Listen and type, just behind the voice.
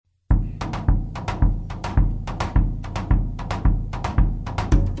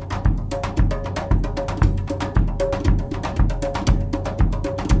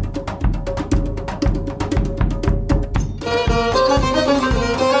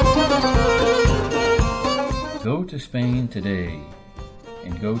Go to Spain today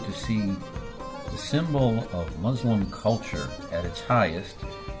and go to see the symbol of Muslim culture at its highest,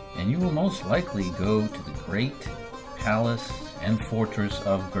 and you will most likely go to the great palace and fortress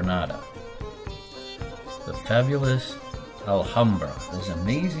of Granada. The fabulous Alhambra. As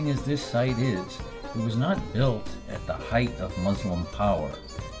amazing as this site is, it was not built at the height of Muslim power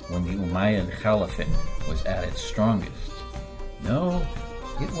when the Umayyad Caliphate was at its strongest. No,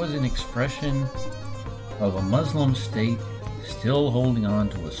 it was an expression of a Muslim state still holding on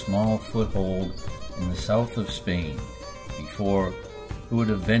to a small foothold in the south of Spain before it would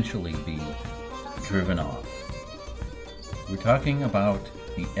eventually be driven off. We're talking about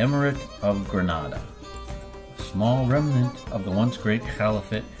the Emirate of Granada, a small remnant of the once great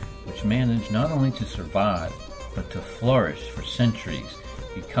caliphate which managed not only to survive but to flourish for centuries,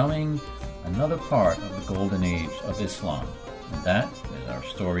 becoming another part of the golden age of Islam. And that is our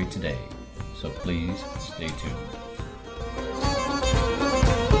story today. So please stay tuned.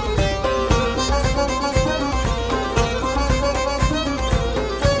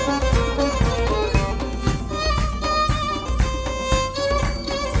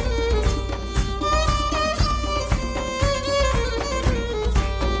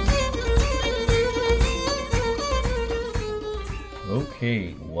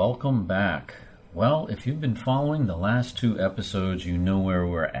 Okay, welcome back. Well, if you've been following the last two episodes, you know where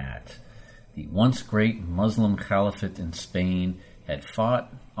we're at. The once great Muslim Caliphate in Spain had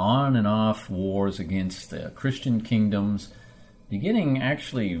fought on and off wars against the Christian kingdoms, beginning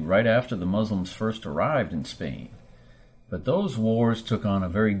actually right after the Muslims first arrived in Spain. But those wars took on a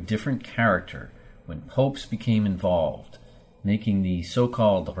very different character when popes became involved, making the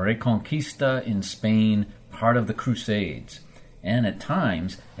so-called Reconquista in Spain part of the Crusades, and at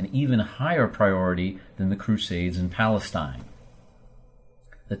times an even higher priority than the Crusades in Palestine.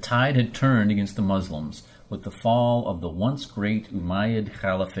 The tide had turned against the Muslims with the fall of the once great Umayyad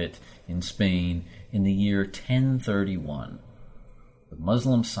Caliphate in Spain in the year 1031. The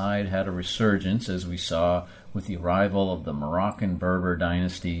Muslim side had a resurgence, as we saw, with the arrival of the Moroccan Berber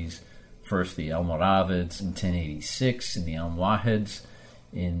dynasties, first the Almoravids in 1086 and the Almohads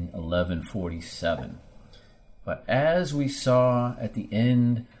in 1147. But as we saw at the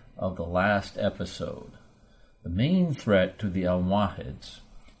end of the last episode, the main threat to the Almohads,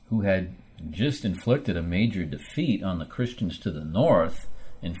 who had just inflicted a major defeat on the Christians to the north,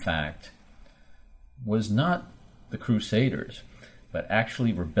 in fact, was not the Crusaders, but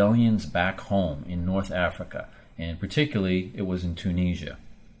actually rebellions back home in North Africa, and particularly it was in Tunisia.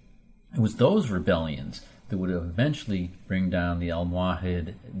 It was those rebellions that would eventually bring down the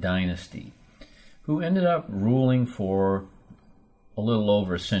Almohad dynasty, who ended up ruling for a little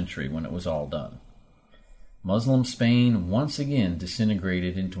over a century when it was all done. Muslim Spain once again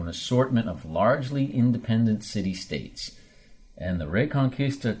disintegrated into an assortment of largely independent city-states, and the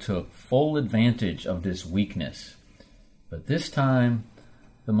Reconquista took full advantage of this weakness. But this time,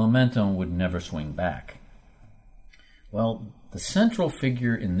 the momentum would never swing back. Well, the central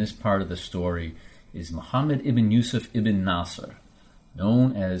figure in this part of the story is Muhammad ibn Yusuf ibn Nasr,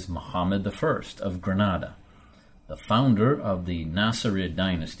 known as Muhammad I of Granada, the founder of the Nasrid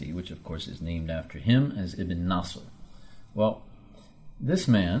dynasty, which of course is named after him as Ibn Nasr. Well, this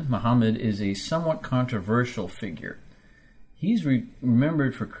man, Muhammad, is a somewhat controversial figure. He's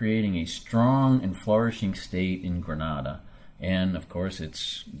remembered for creating a strong and flourishing state in Granada, and of course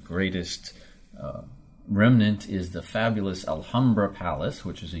its greatest remnant is the fabulous Alhambra Palace,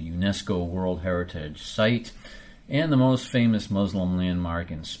 which is a UNESCO World Heritage Site, and the most famous Muslim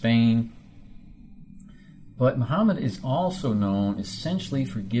landmark in Spain. But Muhammad is also known essentially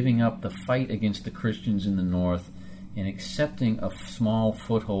for giving up the fight against the Christians in the north and accepting a small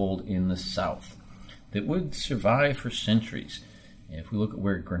foothold in the south that would survive for centuries. If we look at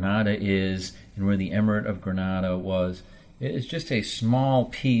where Granada is and where the Emirate of Granada was, it is just a small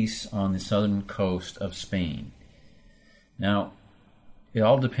piece on the southern coast of Spain. Now, it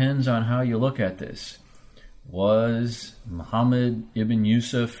all depends on how you look at this. Was Muhammad ibn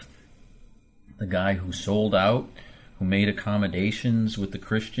Yusuf the guy who sold out, who made accommodations with the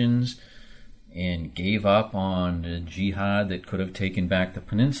Christians and gave up on the jihad that could have taken back the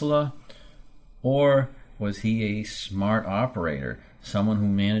peninsula? Or was he a smart operator, someone who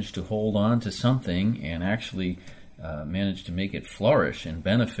managed to hold on to something and actually managed to make it flourish and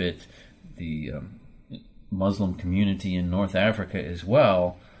benefit the Muslim community in North Africa as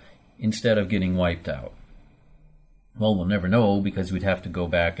well, instead of getting wiped out? Well, we'll never know, because we'd have to go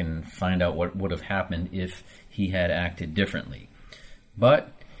back and find out what would have happened if he had acted differently.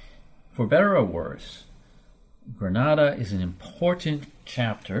 But, for better or worse, Granada is an important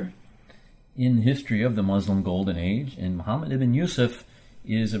chapter in the history of the Muslim Golden Age, and Muhammad ibn Yusuf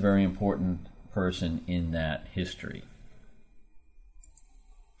is a very important person in that history.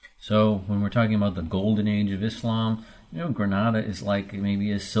 So when we're talking about the Golden Age of Islam, Granada is like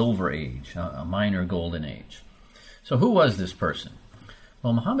maybe a Silver Age, a minor Golden Age. So who was this person?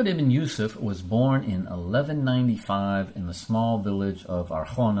 Well, Muhammad ibn Yusuf was born in 1195 in the small village of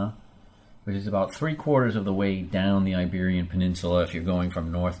Arjona, which is about 3/4 of the way down the Iberian Peninsula if you're going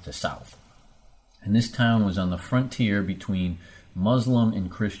from north to south. And this town was on the frontier between Muslim and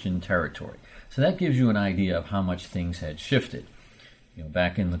Christian territory. So that gives you an idea of how much things had shifted.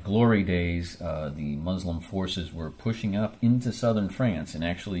 Back in the glory days, the Muslim forces were pushing up into southern France and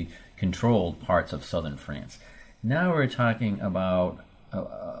actually controlled parts of southern France. Now we're talking about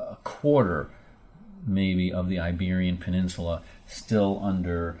a quarter, maybe, of the Iberian Peninsula still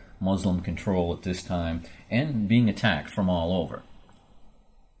under Muslim control at this time and being attacked from all over.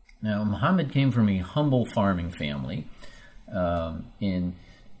 Now, Muhammad came from a humble farming family. In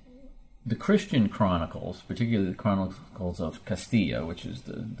the Christian chronicles, particularly the chronicles of Castilla, which is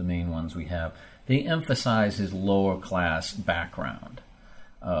the main ones we have, they emphasize his lower class background.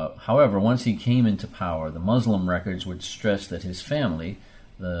 However, once he came into power, the Muslim records would stress that his family,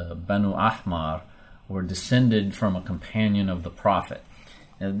 the Banu Ahmar, were descended from a companion of the Prophet.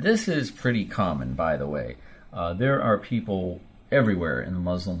 Now, this is pretty common, by the way. There are people everywhere in the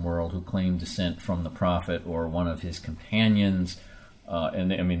Muslim world who claim descent from the Prophet or one of his companions.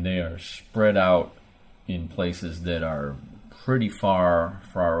 They are spread out in places that are pretty far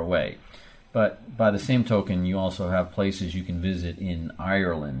away. But by the same token, you also have places you can visit in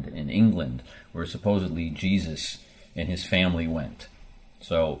Ireland and England where supposedly Jesus and his family went.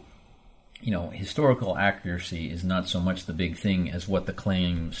 So, historical accuracy is not so much the big thing as what the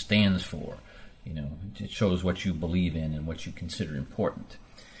claim stands for. It shows what you believe in and what you consider important.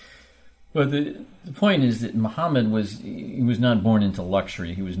 But the point is that Muhammad was not born into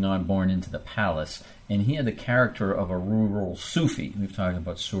luxury. He was not born into the palace. And he had the character of a rural Sufi. We've talked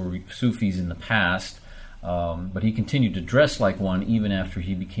about Sufis in the past. But he continued to dress like one even after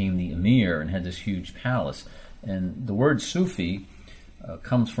he became the emir and had this huge palace. And the word Sufi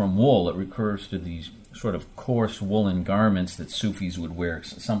comes from wool. It refers to these sort of coarse woolen garments that Sufis would wear,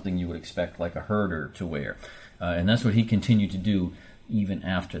 something you would expect like a herder to wear. And that's what he continued to do even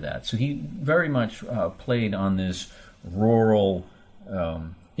after that. So he very much played on this rural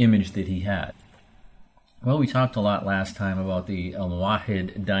image that he had. Well, we talked a lot last time about the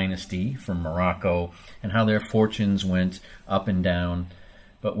Almohad dynasty from Morocco and how their fortunes went up and down.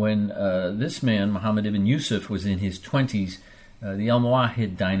 But when this man, Muhammad ibn Yusuf, was in his 20s, the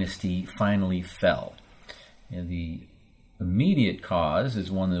Almohad dynasty finally fell. And the immediate cause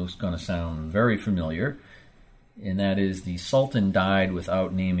is one that was going to sound very familiar, and that is the Sultan died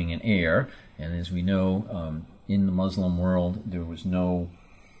without naming an heir. And as we know, in the Muslim world, there was no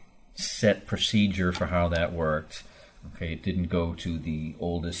set procedure for how that worked. Okay, it didn't go to the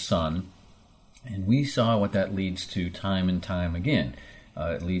oldest son. And we saw what that leads to time and time again.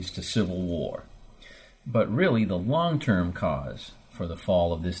 It leads to civil war. But really, the long-term cause for the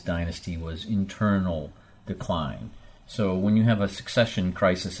fall of this dynasty was internal decline. So when you have a succession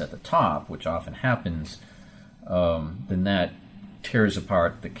crisis at the top, which often happens, then that tears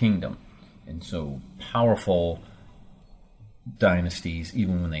apart the kingdom. And so powerful dynasties,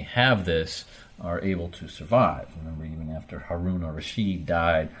 even when they have this, are able to survive. Remember, even after Harun al-Rashid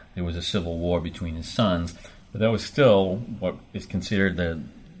died, there was a civil war between his sons, but that was still what is considered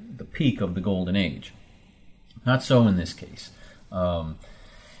the peak of the Golden Age. Not so in this case.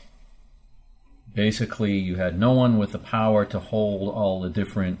 Basically, you had no one with the power to hold all the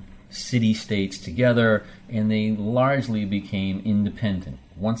different city-states together, and they largely became independent,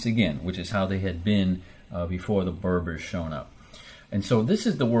 once again, which is how they had been before the Berbers shown up. And so this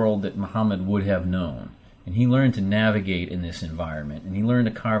is the world that Muhammad would have known, and he learned to navigate in this environment, and he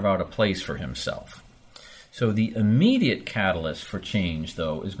learned to carve out a place for himself. So the immediate catalyst for change,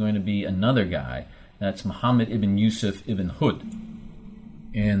 though, is going to be another guy. That's Muhammad ibn Yusuf ibn Hud.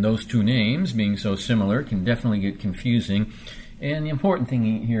 And those two names, being so similar, can definitely get confusing. And the important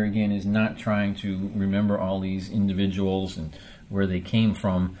thing here, again, is not trying to remember all these individuals and where they came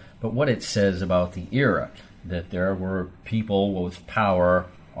from, but what it says about the era, that there were people with power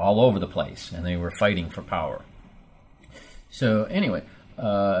all over the place, and they were fighting for power. So anyway,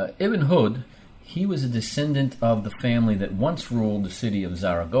 Ibn Hud, he was a descendant of the family that once ruled the city of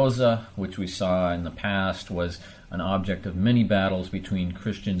Zaragoza, which we saw in the past was an object of many battles between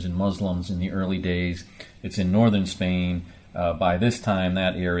Christians and Muslims in the early days. It's in northern Spain. By this time,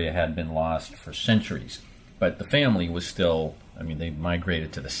 that area had been lost for centuries. But the family was still I mean, they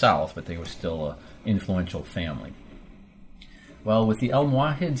migrated to the south, but they were still an influential family. Well, with the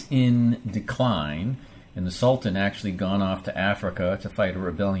Almohads in decline, and the Sultan actually gone off to Africa to fight a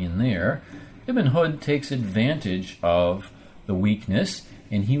rebellion there, Ibn Hud takes advantage of the weakness,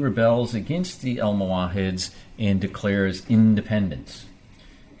 and he rebels against the Almohads and declares independence.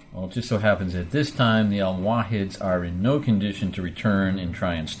 Well, it just so happens at this time the Almohads are in no condition to return and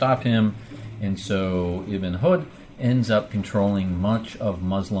try and stop him, and so Ibn Hud ends up controlling much of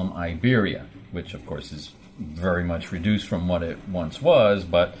Muslim Iberia, which of course is very much reduced from what it once was,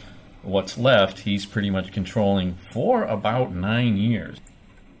 but what's left he's pretty much controlling for about 9 years.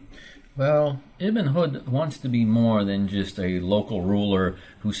 Well, Ibn Hud wants to be more than just a local ruler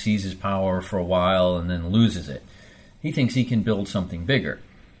who seizes power for a while and then loses it. He thinks he can build something bigger.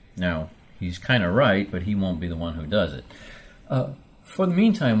 Now, he's kind of right, but he won't be the one who does it. For the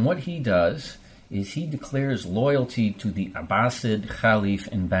meantime, what he does is he declares loyalty to the Abbasid Caliph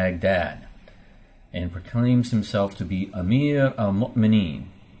in Baghdad and proclaims himself to be Amir al-Mu'mineen,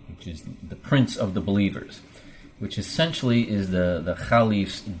 which is the Prince of the Believers, which essentially is the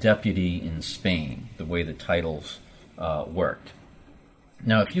Caliph's deputy in Spain, the way the titles worked.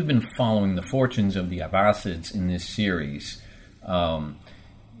 Now, if you've been following the fortunes of the Abbasids in this series,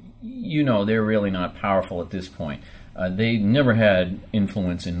 you know they're really not powerful at this point. They never had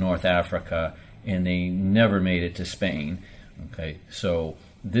influence in North Africa, and they never made it to Spain. Okay, so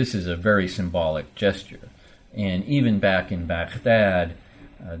this is a very symbolic gesture. And even back in Baghdad,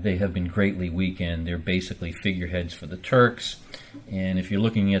 they have been greatly weakened. They're basically figureheads for the Turks. And if you're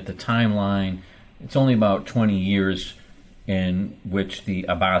looking at the timeline, it's only about 20 years in which the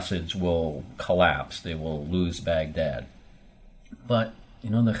Abbasids will collapse. They will lose Baghdad. But,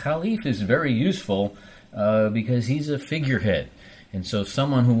 you know, the Caliph is very useful because he's a figurehead. And so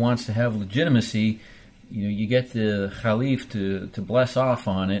someone who wants to have legitimacy, you know, you get the Caliph to bless off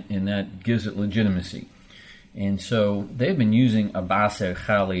on it, and that gives it legitimacy. And so they've been using Abbasid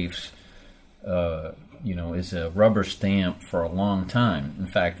Caliphs, as a rubber stamp for a long time. In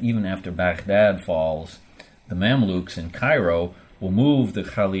fact, even after Baghdad falls, the Mamluks in Cairo will move the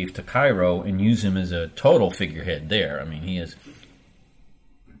Caliph to Cairo and use him as a total figurehead there. I mean, he has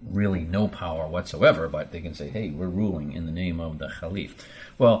really no power whatsoever, but they can say, hey, we're ruling in the name of the Caliph.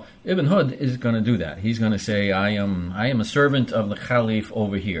 Well, Ibn Hud is going to do that. He's going to say, I am a servant of the Caliph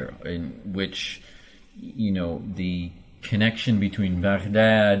over here, in which, you know, the connection between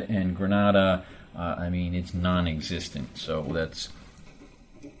Baghdad and Granada, it's non-existent. So that's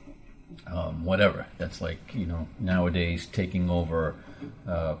whatever. That's like, you know, nowadays taking over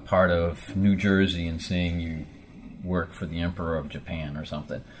part of New Jersey and saying you work for the Emperor of Japan or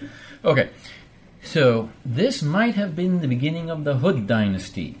something. Okay, so this might have been the beginning of the Hud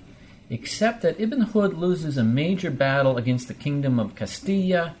dynasty, except that Ibn Hud loses a major battle against the kingdom of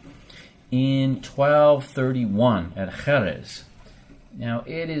Castilla in 1231 at Jerez. Now,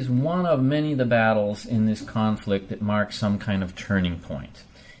 it is one of many of the battles in this conflict that marks some kind of turning point.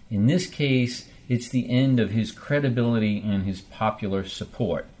 In this case, it's the end of his credibility and his popular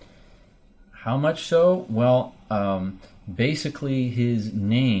support. How much so? Well, basically his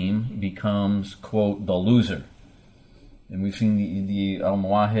name becomes, quote, the loser. And we've seen the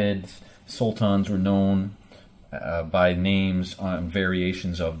Almohad sultans were known by names on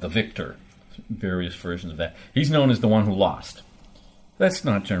variations of the victor, various versions of that. He's known as the one who lost. That's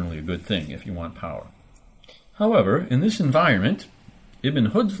not generally a good thing if you want power. However, in this environment, Ibn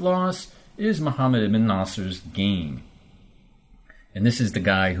Hud's loss is Muhammad ibn Nasr's gain. And this is the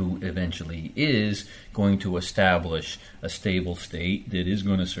guy who eventually is going to establish a stable state that is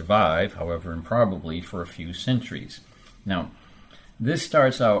going to survive, however improbably, for a few centuries. Now, this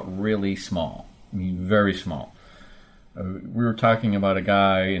starts out really small. I mean, very small. We were talking about a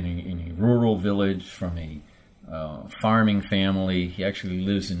guy in a rural village from a farming family. He actually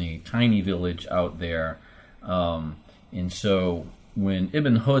lives in a tiny village out there. And so when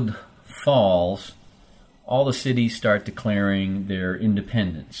Ibn Hud falls, all the cities start declaring their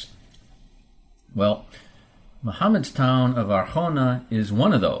independence. Well, Muhammad's town of Arjona is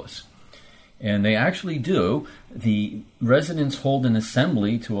one of those. And they actually do. The residents hold an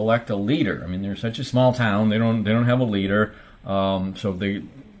assembly to elect a leader. I mean, they're such a small town; they don't have a leader. So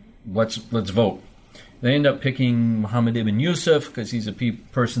let's vote. They end up picking Muhammad ibn Yusuf because he's a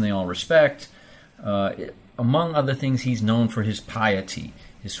person they all respect. Among other things, he's known for his piety,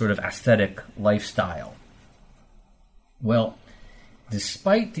 his sort of ascetic lifestyle. Well,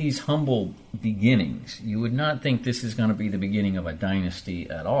 despite these humble beginnings, you would not think this is going to be the beginning of a dynasty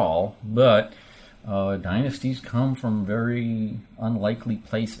at all, but dynasties come from very unlikely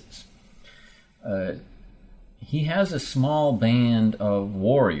places. he has a small band of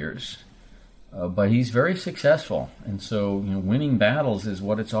warriors, but he's very successful. And so, winning battles is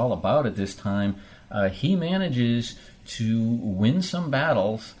what it's all about at this time. He manages to win some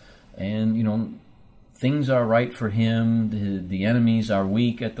battles, and, things are right for him. The enemies are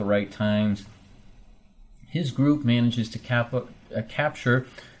weak at the right times. His group manages to capture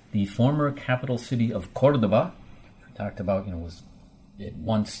the former capital city of Cordoba. We talked about, was at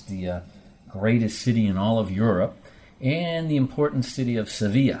once the greatest city in all of Europe, and the important city of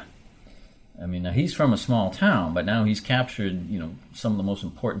Sevilla. I mean, now he's from a small town, but now he's captured, some of the most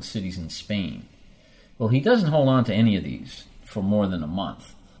important cities in Spain. Well, he doesn't hold on to any of these for more than a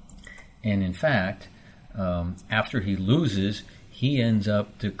month. And in fact, after he loses, he ends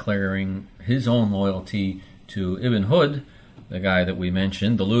up declaring his own loyalty to Ibn Hud, the guy that we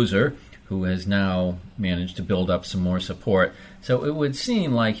mentioned, the loser, who has now managed to build up some more support. So it would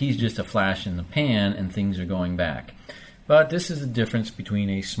seem like he's just a flash in the pan and things are going back. But this is the difference between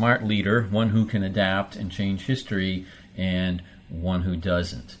a smart leader, one who can adapt and change history, and one who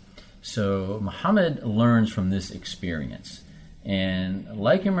doesn't. So Muhammad learns from this experience. And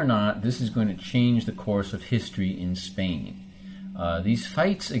like him or not, this is going to change the course of history in Spain. These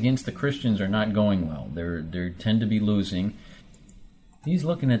fights against the Christians are not going well. They tend to be losing. He's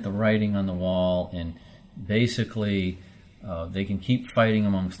looking at the writing on the wall, and basically they can keep fighting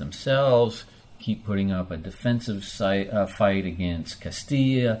amongst themselves, keep putting up a defensive fight against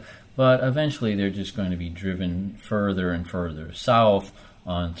Castilla, but eventually they're just going to be driven further and further south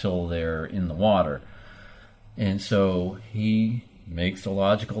until they're in the water. And so he makes the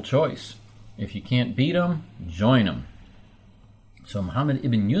logical choice. If you can't beat them, join them. So Muhammad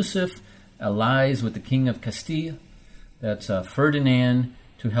ibn Yusuf allies with the king of Castile, that's Ferdinand,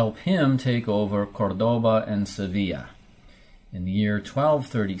 to help him take over Cordoba and Sevilla. In the year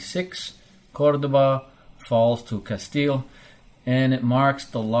 1236, Cordoba falls to Castile, and it marks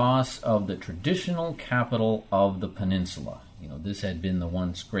the loss of the traditional capital of the peninsula. This had been the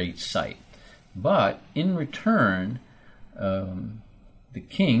once great site. But in return, the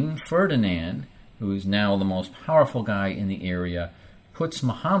king, Ferdinand, who is now the most powerful guy in the area, puts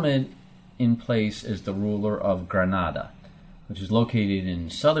Muhammad in place as the ruler of Granada, which is located in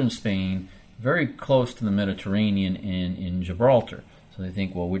southern Spain, very close to the Mediterranean and in Gibraltar. So they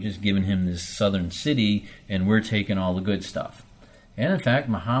think, well, we're just giving him this southern city and we're taking all the good stuff. And in fact,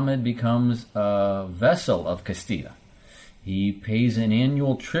 Muhammad becomes a vassal of Castilla. He pays an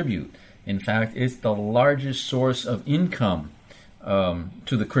annual tribute. In fact, it's the largest source of income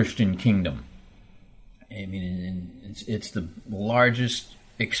to the Christian kingdom. I mean, it's the largest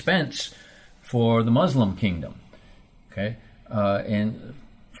expense for the Muslim kingdom. Okay, and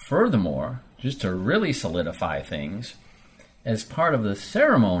furthermore, just to really solidify things, as part of the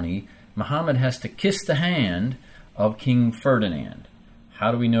ceremony, Muhammad has to kiss the hand of King Ferdinand.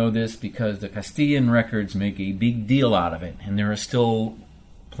 How do we know this? Because the Castilian records make a big deal out of it, and there are still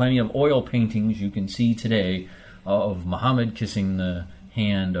plenty of oil paintings you can see today of Muhammad kissing the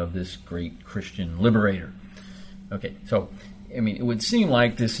hand of this great Christian liberator. Okay, so, I mean, it would seem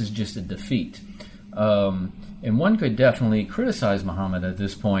like this is just a defeat. And one could definitely criticize Muhammad at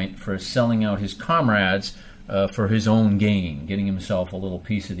this point for selling out his comrades for his own gain, getting himself a little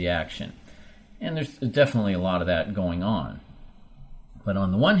piece of the action. And there's definitely a lot of that going on. But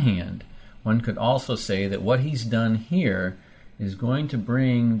on the one hand, one could also say that what he's done here is going to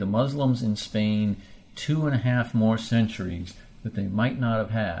bring the Muslims in Spain 2.5 more centuries that they might not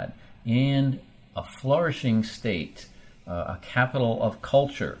have had, and a flourishing state, a capital of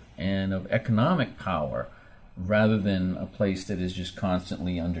culture and of economic power, rather than a place that is just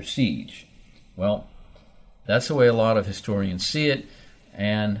constantly under siege. Well, that's the way a lot of historians see it,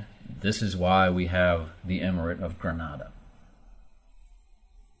 and this is why we have the Emirate of Granada.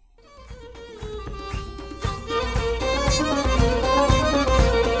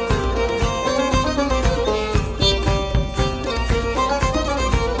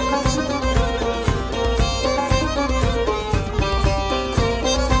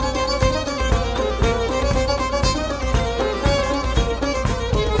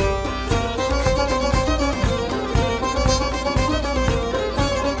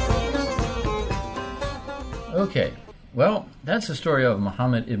 Okay, well, that's the story of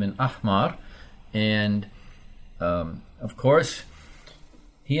Muhammad ibn Ahmar, and of course,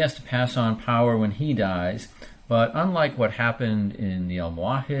 he has to pass on power when he dies, but unlike what happened in the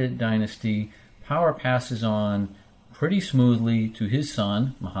Almohad dynasty, power passes on pretty smoothly to his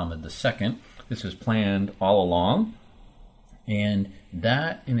son, Muhammad II. This was planned all along, and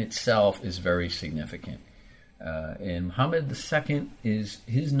that in itself is very significant. And Muhammad II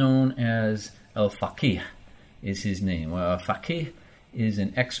is known as al-Faqih, is his name. Faqih is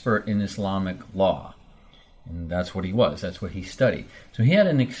an expert in Islamic law. And that's what he was. That's what he studied. So he had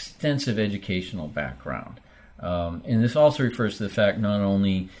an extensive educational background. And this also refers to the fact not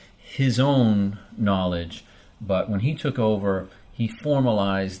only his own knowledge, but when he took over, he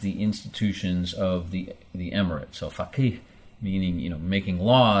formalized the institutions of the emirate. So faqih, meaning making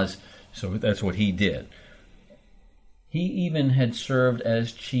laws. So that's what he did. He even had served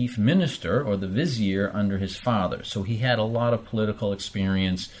as chief minister or the vizier under his father. So he had a lot of political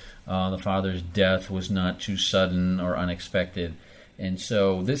experience. The father's death was not too sudden or unexpected. And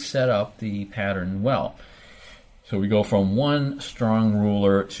so this set up the pattern well. So we go from one strong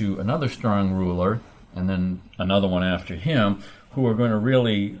ruler to another strong ruler, and then another one after him, who are going to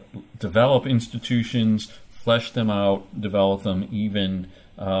really develop institutions, flesh them out, develop them even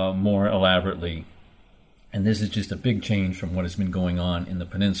more elaborately. And this is just a big change from what has been going on in the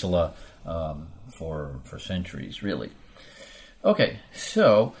peninsula for centuries, really. Okay,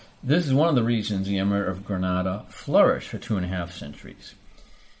 so this is one of the reasons the Emirate of Granada flourished for 2.5 centuries.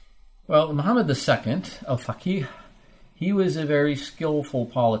 Well, Muhammad II, al-Faqih, he was a very skillful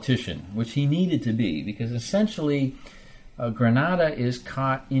politician, which he needed to be, because essentially Granada is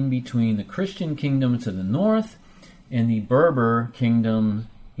caught in between the Christian kingdom to the north and the Berber kingdom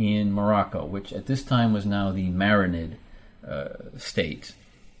in Morocco, which at this time was now the Marinid state.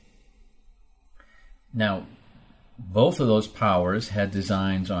 Now, both of those powers had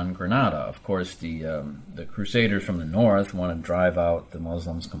designs on Granada. Of course, the Crusaders from the north want to drive out the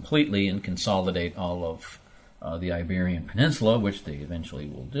Muslims completely and consolidate all of the Iberian Peninsula, which they eventually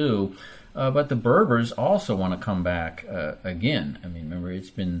will do. But the Berbers also want to come back again. I mean, remember, it's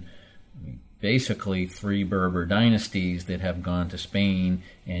been basically 3 Berber dynasties that have gone to Spain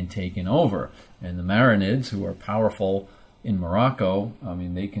and taken over. And the Marinids, who are powerful in Morocco, I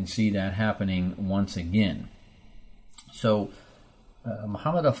mean, they can see that happening once again. So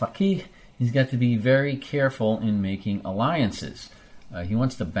Muhammad al-Faqih, he's got to be very careful in making alliances. He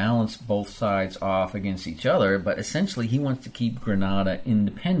wants to balance both sides off against each other, but essentially he wants to keep Granada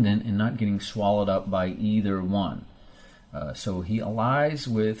independent and not getting swallowed up by either one. So he allies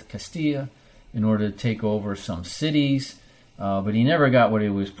with Castilla in order to take over some cities, but he never got what he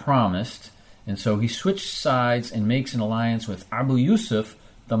was promised, and so he switched sides and makes an alliance with Abu Yusuf,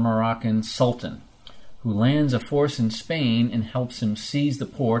 the Moroccan Sultan, who lands a force in Spain and helps him seize the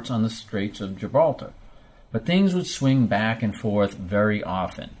ports on the Straits of Gibraltar. But things would swing back and forth very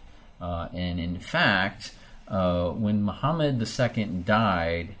often. And in fact, when Muhammad II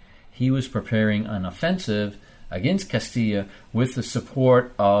died, he was preparing an offensive against Castilla with the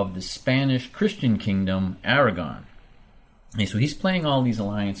support of the Spanish Christian kingdom, Aragon. And so he's playing all these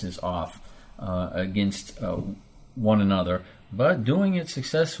alliances off against one another, but doing it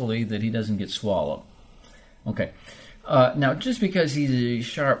successfully that he doesn't get swallowed. Okay. Now, just because he's a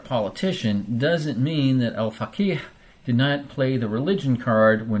sharp politician doesn't mean that al-Faqih did not play the religion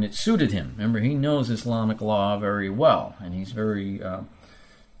card when it suited him. Remember, he knows Islamic law very well, and he's very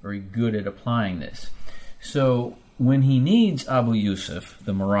good at applying this. So when he needs Abu Yusuf,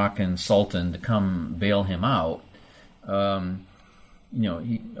 the Moroccan Sultan, to come bail him out, of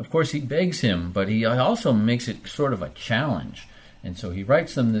course he begs him, but he also makes it sort of a challenge. And so he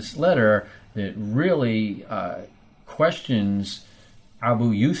writes them this letter that really questions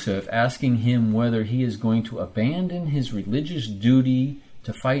Abu Yusuf, asking him whether he is going to abandon his religious duty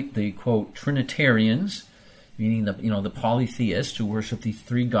to fight the, quote, Trinitarians, meaning the polytheists who worship these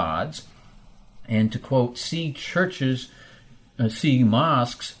 3 gods, and to, quote, see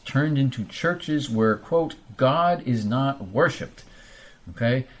mosques turned into churches where, quote, God is not worshipped.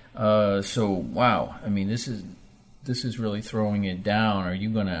 Okay, so wow, I mean, this is really throwing it down. Are you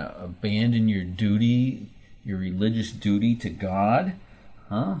going to abandon your duty, your religious duty to God?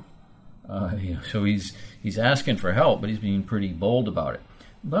 Huh? So he's asking for help, but he's being pretty bold about it.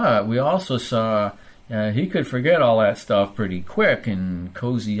 But we also saw he could forget all that stuff pretty quick and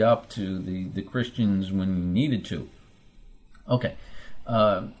cozy up to the Christians when he needed to. Okay,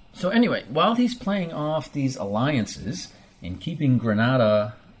 so anyway, while he's playing off these alliances and keeping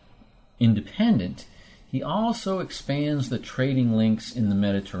Granada independent, he also expands the trading links in the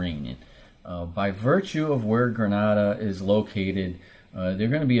Mediterranean. By virtue of where Granada is located, they're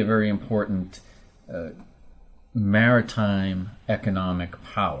going to be a very important maritime economic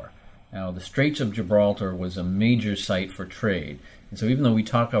power. Now, the Straits of Gibraltar was a major site for trade. And so even though we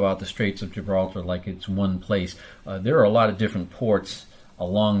talk about the Straits of Gibraltar like it's one place, there are a lot of different ports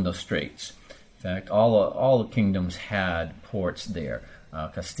along the straits. In fact, all the kingdoms had ports there.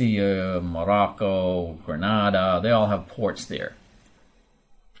 Castilla, Morocco, Granada, they all have ports there.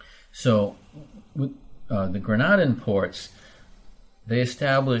 So the Granadan ports, they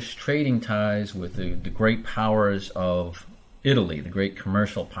established trading ties with the great powers of Italy, the great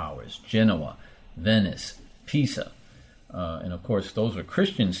commercial powers, Genoa, Venice, Pisa. And of course, those are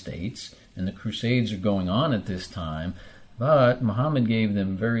Christian states, and the Crusades are going on at this time. But Muhammad gave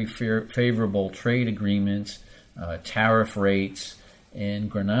them very favorable trade agreements, tariff rates, and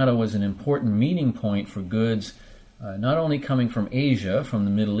Granada was an important meeting point for goods not only coming from Asia, from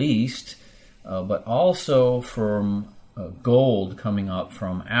the Middle East, but also from gold coming up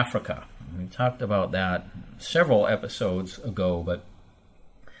from Africa. We talked about that several episodes ago, but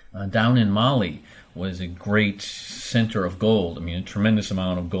down in Mali was a great center of gold. I mean, a tremendous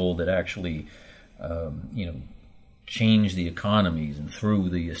amount of gold that actually, changed the economies and threw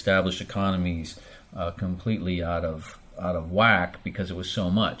the established economies completely out of whack because it was so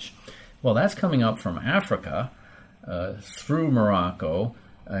much. Well, that's coming up from Africa through Morocco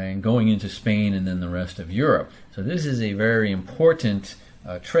and going into Spain and then the rest of Europe. So this is a very important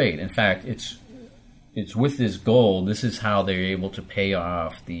trade. In fact, it's with this gold. This is how they're able to pay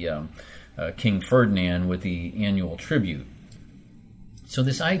off the King Ferdinand with the annual tribute. So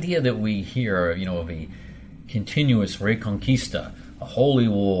this idea that we hear, of a continuous Reconquista, a holy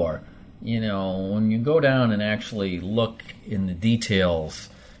war, when you go down and actually look in the details,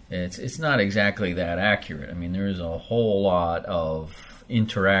 it's not exactly that accurate. I mean, there's a whole lot of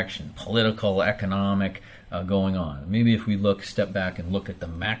interaction, political, economic, going on. Maybe if we step back and look at the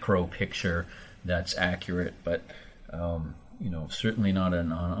macro picture, that's accurate, but certainly not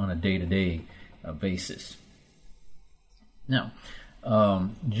on a day-to-day basis. Now,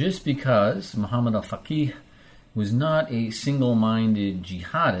 just because Muhammad al-Faqih was not a single-minded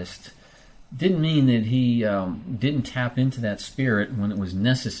jihadist didn't mean that he didn't tap into that spirit when it was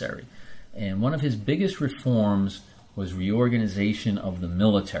necessary. And one of his biggest reforms was reorganization of the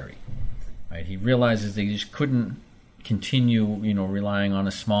military. Right? He realizes they just couldn't continue, relying on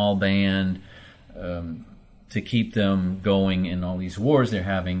a small band to keep them going in all these wars they're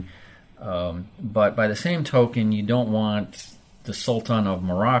having. But by the same token, you don't want the Sultan of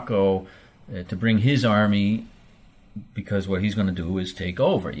Morocco to bring his army, because what he's going to do is take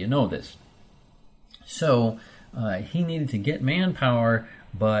over. You know this. So he needed to get manpower,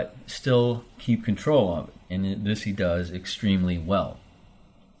 but still keep control of it. And this he does extremely well.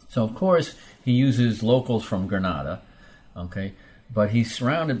 So, of course, he uses locals from Granada, okay? But he's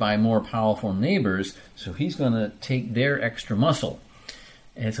surrounded by more powerful neighbors, so he's going to take their extra muscle.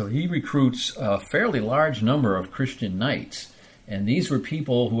 And so he recruits a fairly large number of Christian knights. And these were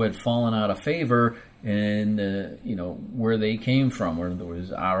people who had fallen out of favor in, where they came from, whether it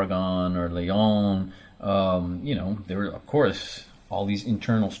was Aragon or Leon. There were, of course, all these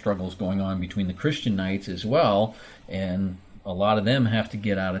internal struggles going on between the Christian knights as well, and a lot of them have to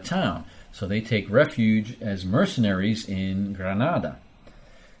get out of town. So they take refuge as mercenaries in Granada.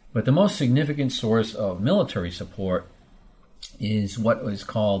 But the most significant source of military support is what is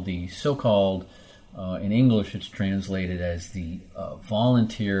called the so-called, in English it's translated as the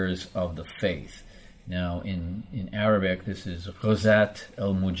volunteers of the faith. Now in Arabic this is Ghazat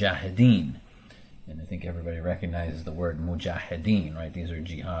al-Mujahideen. And I think everybody recognizes the word mujahideen, right? These are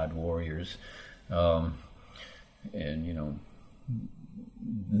jihad warriors.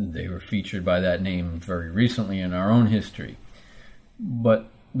 They were featured by that name very recently in our own history. But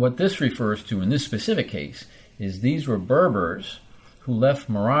what this refers to in this specific case is these were Berbers who left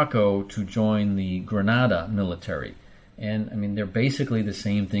Morocco to join the Granada military. And, they're basically the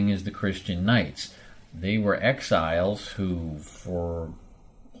same thing as the Christian knights. They were exiles who, for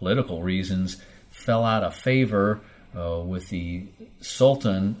political reasons, fell out of favor with the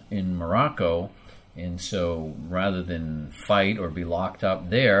Sultan in Morocco, and so rather than fight or be locked up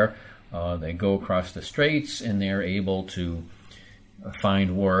there, they go across the straits and they're able to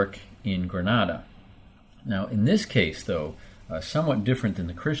find work in Granada. Now, in this case, though, somewhat different than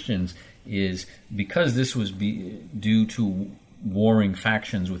the Christians, is because this was due to warring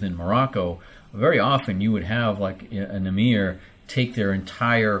factions within Morocco, very often you would have like an emir take their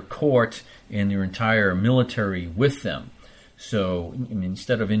entire court and their entire military with them. So,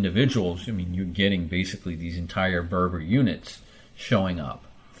 instead of individuals, you're getting basically these entire Berber units showing up.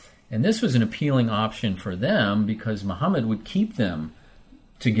 And this was an appealing option for them because Muhammad would keep them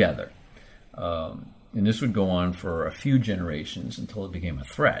together. And this would go on for a few generations until it became a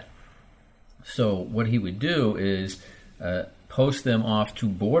threat. So what he would do is post them off to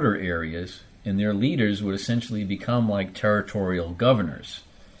border areas, and their leaders would essentially become like territorial governors.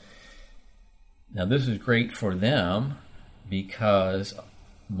 Now, this is great for them because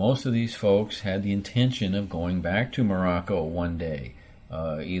most of these folks had the intention of going back to Morocco one day,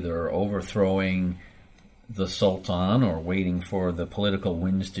 either overthrowing the Sultan or waiting for the political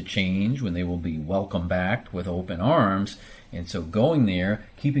winds to change when they will be welcomed back with open arms. And so going there,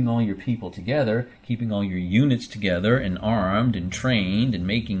 keeping all your people together, keeping all your units together and armed and trained and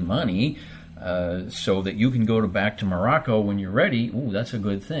making money so that you can go back to Morocco when you're ready, that's a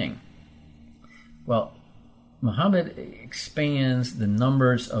good thing. Well, Muhammad expands the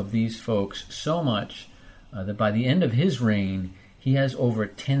numbers of these folks so much that by the end of his reign, he has over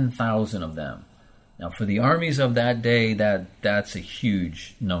 10,000 of them. Now, for the armies of that day, that's a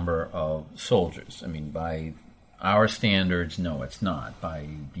huge number of soldiers. I mean, by our standards, no, it's not. By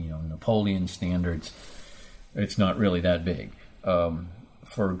Napoleon standards, it's not really that big.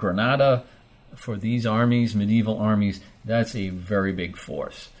 For Granada, for these armies, medieval armies, that's a very big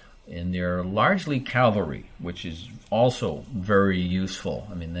force. And they're largely cavalry, which is also very useful.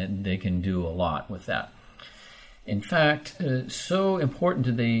 I mean, they can do a lot with that. In fact, so important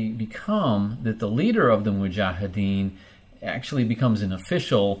do they become that the leader of the Mujahideen actually becomes an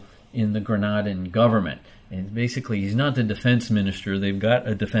official in the Granadan government. And basically, he's not the defense minister. They've got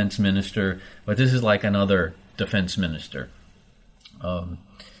a defense minister, but this is like another defense minister.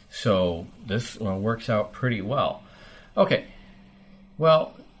 So this works out pretty well. Okay,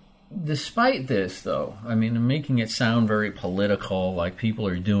 well, despite this, though, I mean, I'm making it sound very political, like people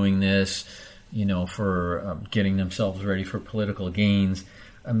are doing this, for getting themselves ready for political gains.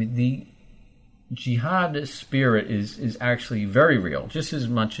 I mean, the jihad spirit is actually very real, just as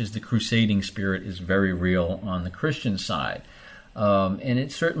much as the crusading spirit is very real on the Christian side. And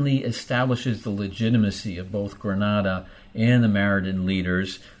it certainly establishes the legitimacy of both Granada and the Maridun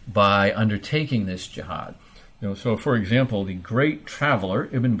leaders by undertaking this jihad. So, for example, the great traveler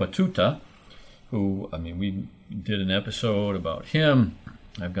Ibn Battuta, who, we did an episode about him.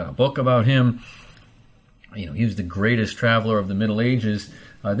 I've got a book about him. He was the greatest traveler of the Middle Ages.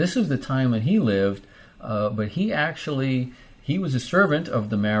 This is the time when he lived, but he was a servant of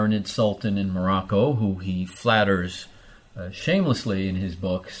the Marinid Sultan in Morocco, who he flatters shamelessly in his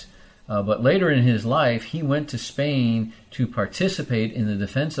books. But later in his life, he went to Spain to participate in the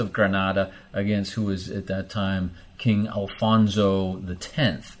defense of Granada against who was at that time King Alfonso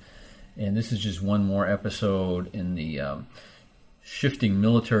X. And this is just one more episode in the shifting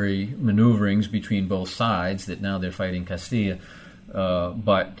military maneuverings between both sides that now they're fighting Castilla.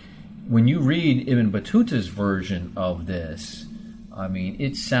 But when you read Ibn Battuta's version of this,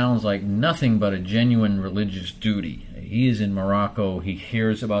 it sounds like nothing but a genuine religious duty. He is in Morocco. He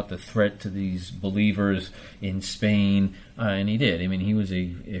hears about the threat to these believers in Spain, and he did. He was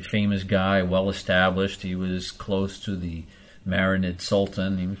a famous guy, well-established. He was close to the Marinid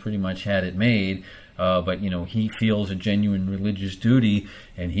Sultan. He pretty much had it made. But he feels a genuine religious duty,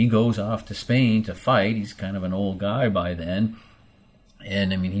 and he goes off to Spain to fight. He's kind of an old guy by then.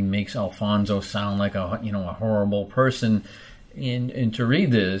 And, he makes Alfonso sound like a horrible person. And to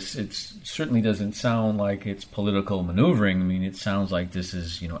read this, it certainly doesn't sound like it's political maneuvering. It sounds like this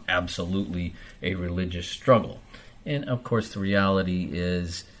is, absolutely a religious struggle. And, of course, the reality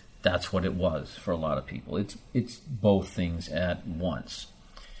is that's what it was for a lot of people. It's both things at once.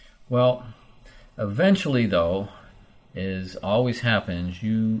 Well, eventually, though, as always happens,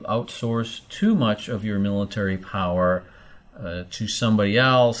 you outsource too much of your military power to somebody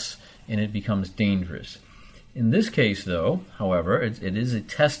else, and it becomes dangerous. In this case, though, however, it is a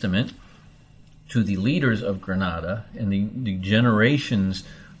testament to the leaders of Granada and the generations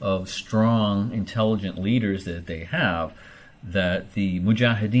of strong, intelligent leaders that they have, that the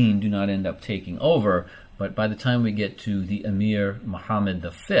Mujahideen do not end up taking over. But by the time we get to the Emir Muhammad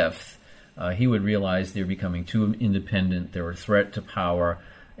V, he would realize they're becoming too independent, they're a threat to power,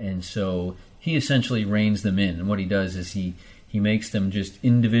 and so he essentially reins them in. And what he does is he makes them just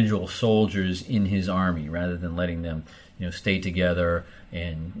individual soldiers in his army rather than letting them stay together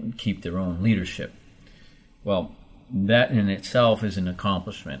and keep their own leadership. Well, that in itself is an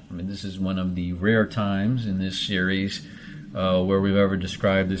accomplishment. This is one of the rare times in this series where we've ever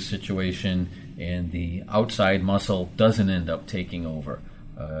described this situation and the outside muscle doesn't end up taking over.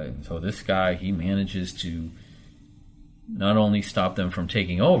 So this guy, he manages to not only stop them from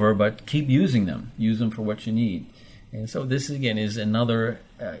taking over, but keep using them. Use them for what you need. And so this, again, is another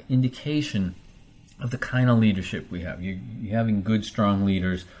indication of the kind of leadership we have. You're having good, strong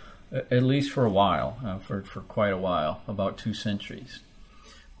leaders, at least for a while, for quite a while, about 2 centuries.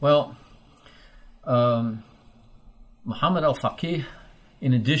 Well, Muhammad al-Faqih,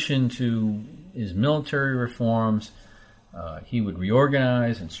 in addition to his military reforms, he would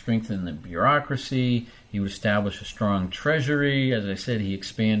reorganize and strengthen the bureaucracy. He would establish a strong treasury. As I said, he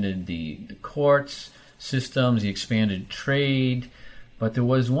expanded the courts systems. He expanded trade. But there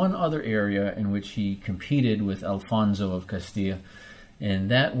was one other area in which he competed with Alfonso of Castile, and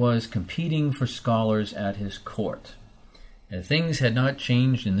that was competing for scholars at his court. And things had not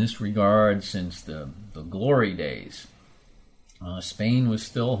changed in this regard since the glory days. Spain was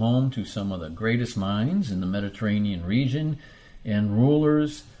still home to some of the greatest minds in the Mediterranean region, and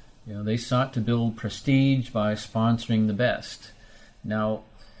rulers, they sought to build prestige by sponsoring the best. Now,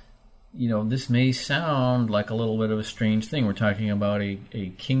 this may sound like a little bit of a strange thing. We're talking about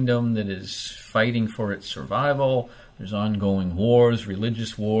a kingdom that is fighting for its survival. There's ongoing wars,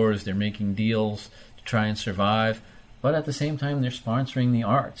 religious wars. They're making deals to try and survive. But at the same time, they're sponsoring the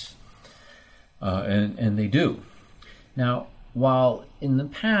arts. And they do. Now, while in the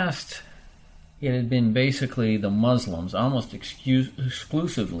past it had been basically the Muslims, almost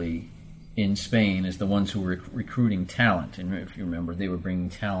exclusively in Spain, as the ones who were recruiting talent. And if you remember, they were bringing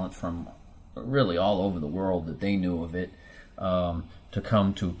talent from really all over the world that they knew of it to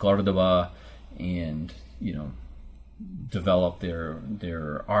come to Cordoba and, develop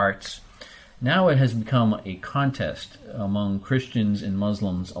their arts. Now it has become a contest among Christians and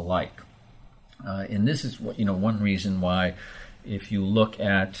Muslims alike. And this is one reason why, if you look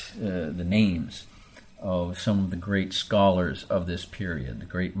at the names of some of the great scholars of this period, the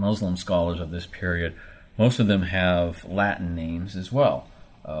great Muslim scholars of this period, most of them have Latin names as well.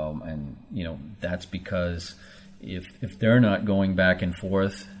 And that's because if they're not going back and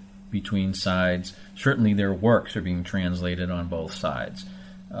forth between sides, certainly their works are being translated on both sides.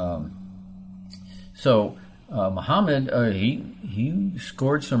 So Muhammad, he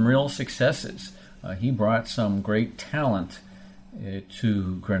scored some real successes. He brought some great talent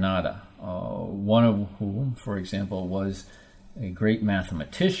to Granada. One of whom, for example, was a great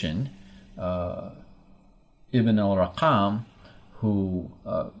mathematician, Ibn al-Raqam, who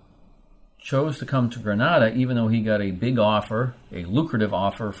chose to come to Granada even though he got a big offer, a lucrative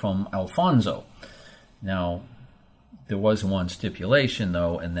offer from Alfonso. Now, there was one stipulation,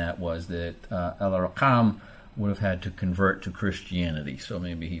 though, and that was that al-Raqam would have had to convert to Christianity. So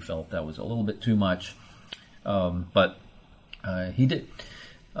maybe he felt that was a little bit too much, but he did.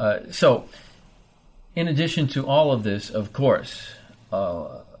 So, in addition to all of this, of course,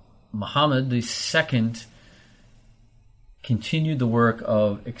 Muhammad II continued the work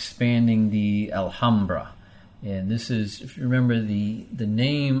of expanding the Alhambra. And this is, if you remember, the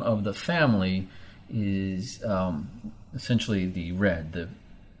name of the family is essentially the red.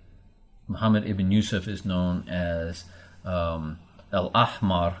 Muhammad ibn Yusuf is known as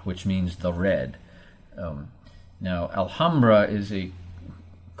Al-Ahmar, which means the red. Now, Alhambra is a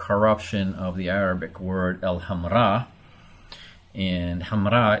corruption of the Arabic word al-hamra, and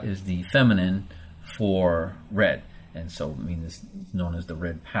hamra is the feminine for red, and so it's known as the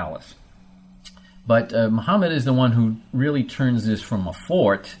Red Palace. But Muhammad is the one who really turns this from a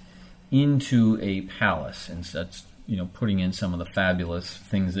fort into a palace, and so that's putting in some of the fabulous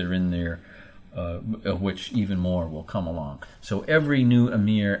things that are in there, of which even more will come along. So every new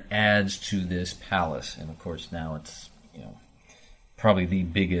emir adds to this palace, and of course now it's probably the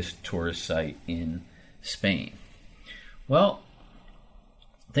biggest tourist site in Spain. Well,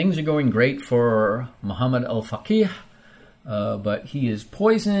 things are going great for Muhammad al-Faqih, but he is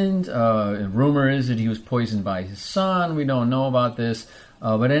poisoned. Rumor is that he was poisoned by his son. We don't know about this.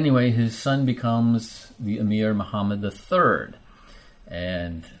 But anyway, his son becomes the Emir Muhammad III.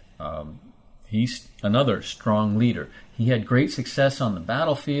 And he's another strong leader. He had great success on the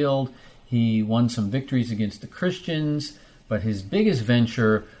battlefield. He won some victories against the Christians. But his biggest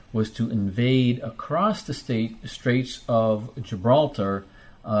venture was to invade across the Straits of Gibraltar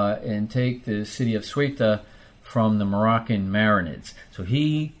and take the city of Ceuta from the Moroccan Marinids. So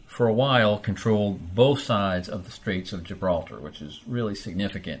he, for a while, controlled both sides of the Straits of Gibraltar, which is really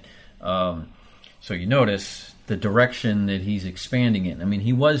significant. So you notice the direction that he's expanding in. I mean,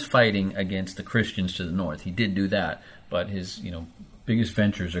 he was fighting against the Christians to the north. He did do that, but his biggest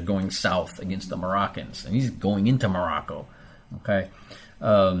ventures are going south against the Moroccans, and he's going into Morocco. Okay,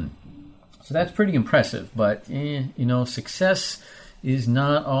 so that's pretty impressive. But success is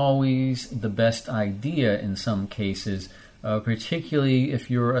not always the best idea in some cases, particularly if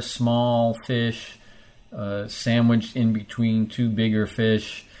you're a small fish sandwiched in between two bigger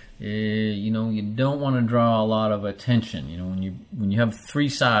fish. You don't want to draw a lot of attention. When you have three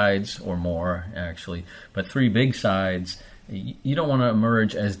sides or more, actually, but three big sides, you don't want to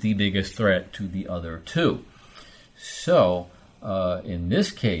emerge as the biggest threat to the other two. So, in this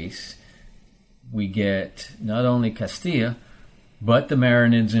case, we get not only Castilla, but the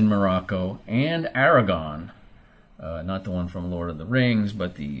Marinids in Morocco and Aragon, not the one from Lord of the Rings,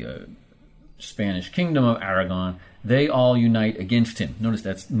 but the Spanish kingdom of Aragon, they all unite against him. Notice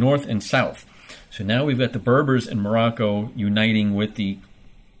that's north and south. So now we've got the Berbers in Morocco uniting with the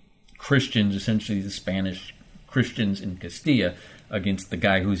Christians, essentially the Spanish Christians in Castilla, against the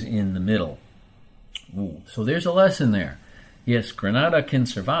guy who's in the middle. Ooh, so there's a lesson there. Yes, Granada can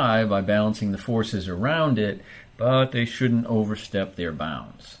survive by balancing the forces around it, but they shouldn't overstep their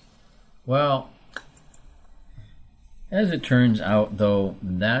bounds. Well, as it turns out, though,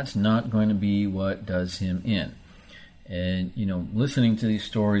 that's not going to be what does him in. And, listening to these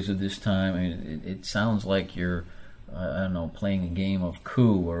stories of this time, it sounds like you're, playing a game of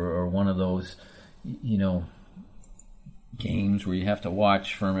coup or one of those, games where you have to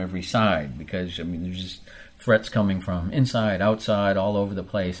watch from every side because, there's just threats coming from inside, outside, all over the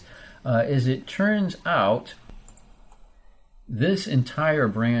place. As it turns out, this entire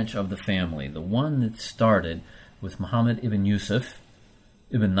branch of the family, the one that started with Muhammad ibn Yusuf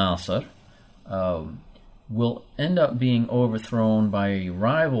ibn Nasr, will end up being overthrown by a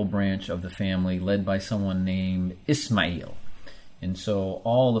rival branch of the family led by someone named Ismail. And so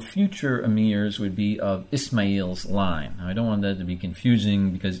all the future emirs would be of Ismail's line. Now, I don't want that to be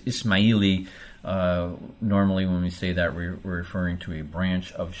confusing because Ismaili, normally when we say that, we're referring to a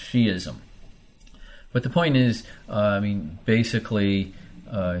branch of Shiism. But the point is, basically,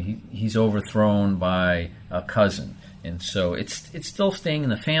 he's overthrown by a cousin. And so it's still staying in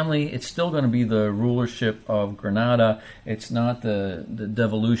the family. It's still going to be the rulership of Granada. It's not the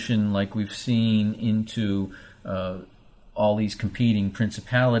devolution like we've seen into all these competing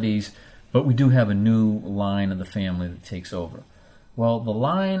principalities, but we do have a new line of the family that takes over. Well, the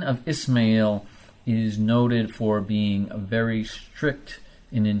line of Ismail is noted for being very strict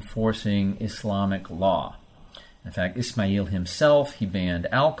in enforcing Islamic law. In fact, Ismail himself, he banned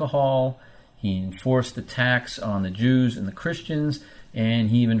alcohol, he enforced the tax on the Jews and the Christians, and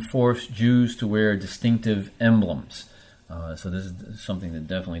he even forced Jews to wear distinctive emblems. So this is something that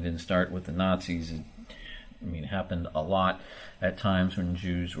definitely didn't start with the Nazis. It happened a lot at times when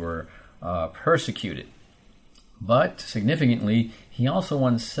Jews were persecuted. But significantly, he also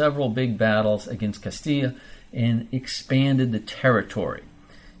won several big battles against Castilla and expanded the territory.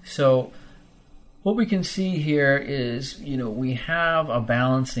 So what we can see here is, we have a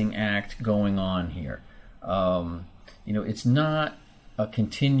balancing act going on here. It's not a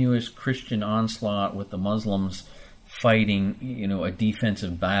continuous Christian onslaught with the Muslims fighting, a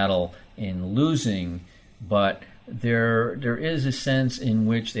defensive battle and losing, but there is a sense in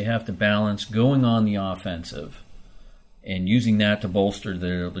which they have to balance going on the offensive and using that to bolster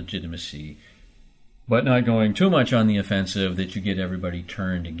their legitimacy, but not going too much on the offensive that you get everybody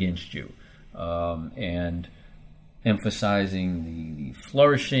turned against you. And emphasizing the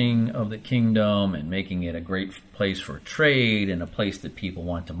flourishing of the kingdom and making it a great place for trade and a place that people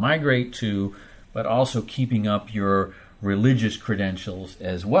want to migrate to, but also keeping up your religious credentials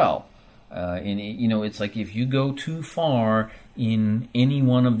as well. It's like if you go too far in any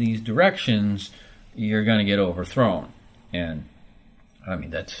one of these directions, you're going to get overthrown. And,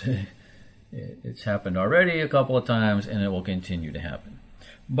 that's it's happened already a couple of times, and it will continue to happen.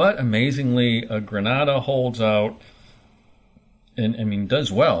 But amazingly, Granada holds out and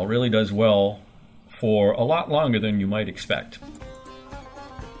does well, really does well for a lot longer than you might expect.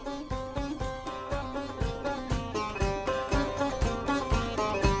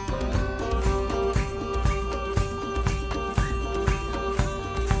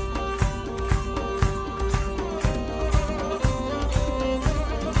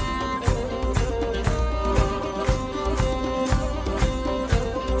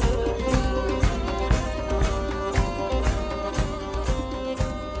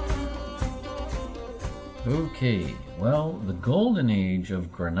 Okay, well, the golden age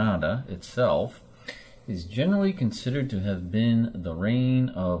of Granada itself is generally considered to have been the reign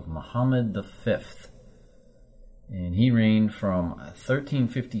of Muhammad V. And he reigned from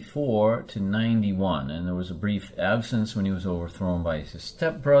 1354 to 91, and there was a brief absence when he was overthrown by his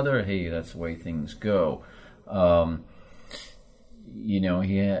stepbrother. Hey, that's the way things go.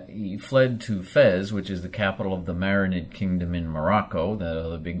 He fled to Fez, which is the capital of the Marinid kingdom in Morocco, that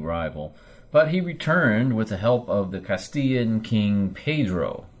other big rival. But he returned with the help of the Castilian king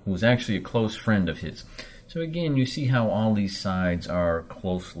Pedro, who was actually a close friend of his. So again, you see how all these sides are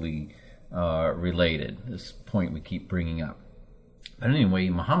closely related, this point we keep bringing up. But anyway,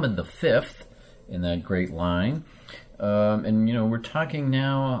 Muhammad V, in that great line, we're talking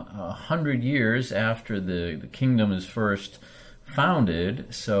now 100 years after the kingdom is first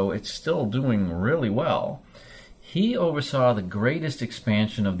founded, so it's still doing really well. He oversaw the greatest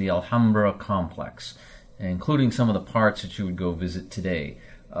expansion of the Alhambra complex, including some of the parts that you would go visit today.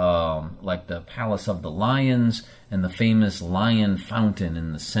 like the Palace of the Lions and the famous lion fountain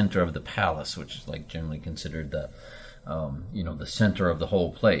in the center of the palace, which is like generally considered the center of the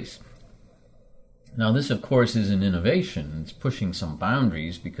whole place. Now, this, of course, is an innovation. It's pushing some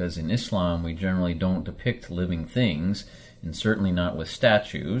boundaries because in Islam we generally don't depict living things, and certainly not with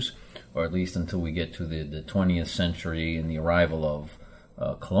statues, or at least until we get to the 20th century and the arrival of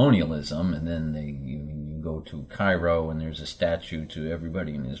colonialism, and then you go to Cairo and there's a statue to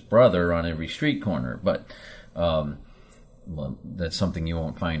everybody and his brother on every street corner. But that's something you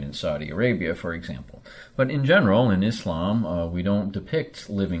won't find in Saudi Arabia, for example. But in general, in Islam, we don't depict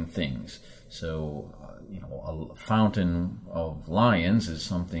living things. So, a fountain of lions is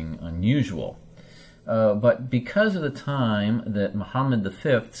something unusual. But because of the time that Muhammad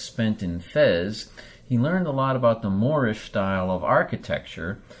V spent in Fez, he learned a lot about the Moorish style of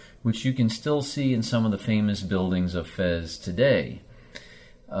architecture, which you can still see in some of the famous buildings of Fez today.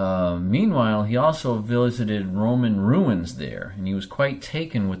 Meanwhile, he also visited Roman ruins there, and he was quite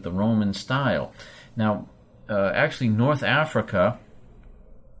taken with the Roman style. Now, actually, North Africa,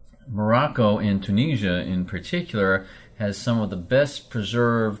 Morocco and Tunisia in particular, has some of the best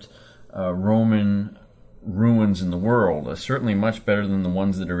preserved Roman ruins in the world, certainly much better than the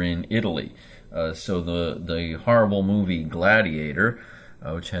ones that are in Italy. So the horrible movie Gladiator,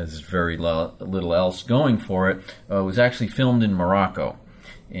 which has very little else going for it, was actually filmed in Morocco.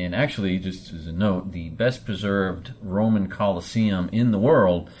 And actually, just as a note, the best preserved Roman Colosseum in the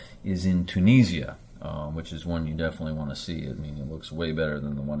world is in Tunisia, which is one you definitely want to see. I mean, it looks way better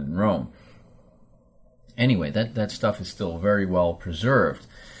than the one in Rome. Anyway, that stuff is still very well preserved.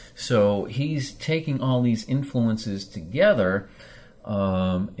 So he's taking all these influences together,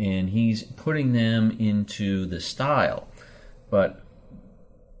 and he's putting them into the style. But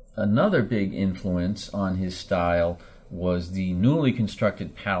another big influence on his style was the newly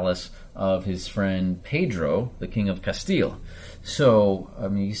constructed palace of his friend Pedro, the King of Castile. So,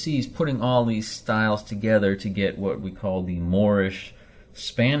 you see he's putting all these styles together to get what we call the Moorish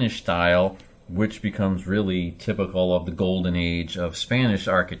Spanish style, which becomes really typical of the golden age of Spanish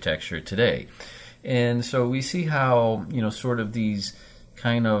architecture today. And so we see how, sort of these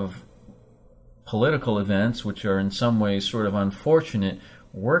kind of political events, which are in some ways sort of unfortunate,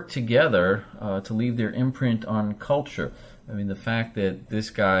 work together to leave their imprint on culture. I mean, the fact that this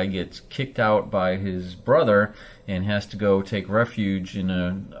guy gets kicked out by his brother and has to go take refuge in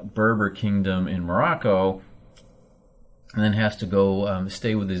a Berber kingdom in Morocco, and then has to go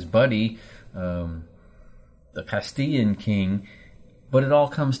stay with his buddy, the Castilian king, but it all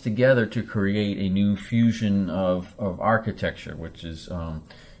comes together to create a new fusion of architecture, which is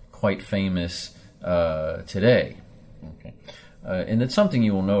quite famous today. Okay. And it's something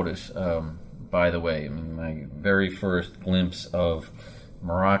you will notice, by the way. I mean, my very first glimpse of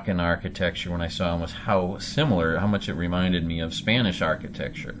Moroccan architecture when I saw them was how much it reminded me of Spanish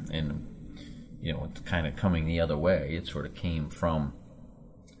architecture. And, it's kind of coming the other way. It sort of came from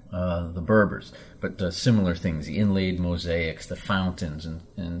the Berbers. But similar things, the inlaid mosaics, the fountains,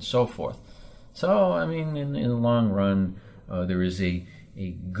 and so forth. So, I mean, in the long run, there is a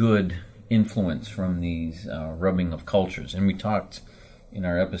good influence from these rubbing of cultures. And we talked in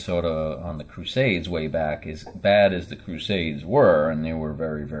our episode on the Crusades way back, as bad as the Crusades were, and they were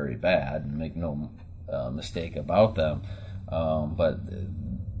very, very bad, and make no mistake about them, but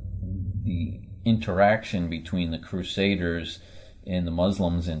the interaction between the Crusaders and the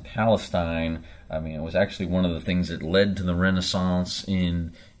Muslims in Palestine, I mean, it was actually one of the things that led to the Renaissance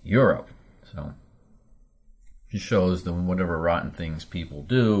in Europe. So it shows that whatever rotten things people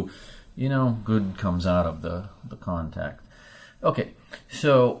do, good comes out of the contact. Okay,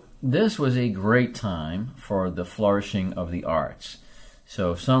 so this was a great time for the flourishing of the arts.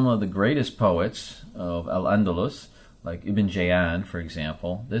 So some of the greatest poets of Al-Andalus, like Ibn Jayyan, for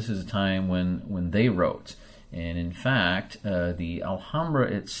example, this is a time when they wrote. And in fact, the Alhambra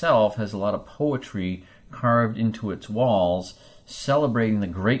itself has a lot of poetry carved into its walls, celebrating the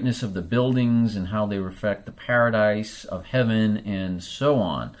greatness of the buildings and how they reflect the paradise of heaven and so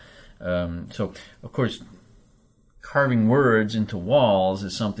on. So, of course, carving words into walls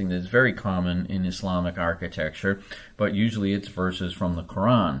is something that's very common in Islamic architecture, but usually it's verses from the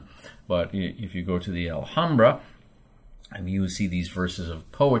Quran. But if you go to the Alhambra, you will see these verses of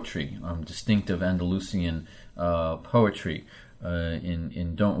poetry, distinctive Andalusian poetry.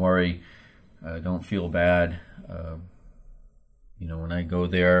 And don't worry, don't feel bad. When I go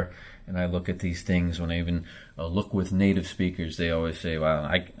there and I look at these things, when I even look with native speakers, they always say, well,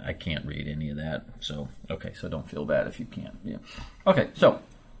 I can't read any of that. So, okay, so don't feel bad if you can't. Yeah. Okay, so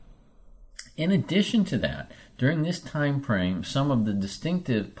In addition to that, during this time frame, some of the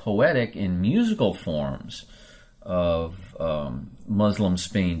distinctive poetic and musical forms of Muslim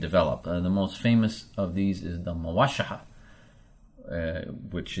Spain developed. The most famous of these is the Mawashaha,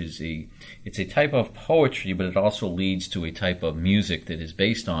 which is it's a type of poetry, but it also leads to a type of music that is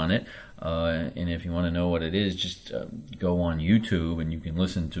based on it. And if you want to know what it is, just go on YouTube and you can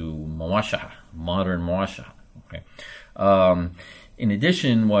listen to Mawashaha, modern Mawashaha. Okay. In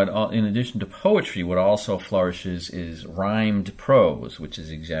addition to poetry, what also flourishes is rhymed prose, which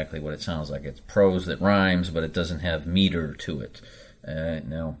is exactly what it sounds like. It's prose that rhymes, but it doesn't have meter to it.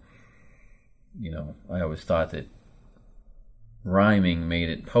 Now, I always thought that rhyming made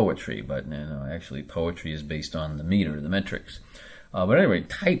it poetry, but no, actually poetry is based on the meter, the metrics. But anyway,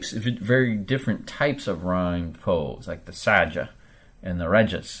 very different types of rhymed prose, like the saja and the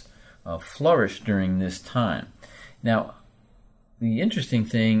rajas, flourished during this time. Now, the interesting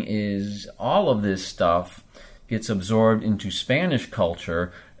thing is all of this stuff gets absorbed into Spanish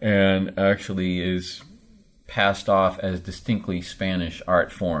culture and actually is passed off as distinctly Spanish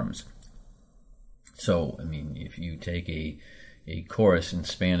art forms. So, if you take a course in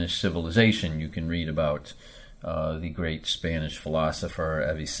Spanish civilization, you can read about the great Spanish philosopher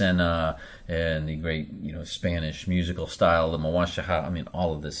Avicenna and the great Spanish musical style, the Mawashaha.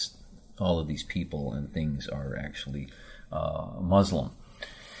 all of these people and things are actually Muslim.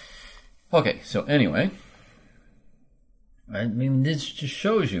 Okay, so anyway, this just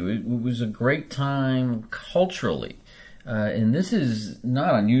shows you it was a great time culturally. And this is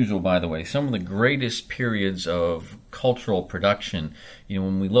not unusual, by the way. Some of the greatest periods of cultural production,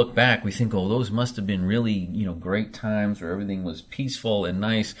 when we look back, we think, those must have been really, great times where everything was peaceful and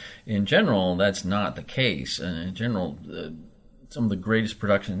nice. In general, that's not the case. In general, some of the greatest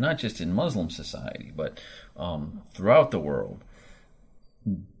productions, not just in Muslim society, but throughout the world,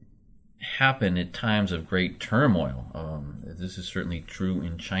 happen at times of great turmoil. This is certainly true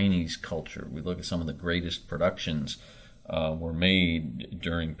in Chinese culture. We look at some of the greatest productions were made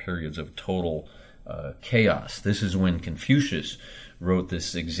during periods of total chaos. This is when Confucius wrote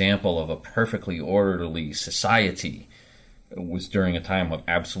this example of a perfectly orderly society. It was during a time of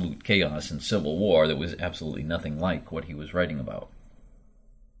absolute chaos and civil war that was absolutely nothing like what he was writing about.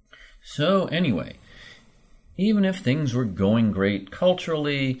 So anyway, even if things were going great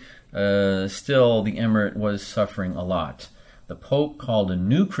culturally, still the Emirate was suffering a lot. The Pope called a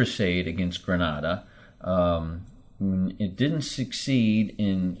new crusade against Granada. It didn't succeed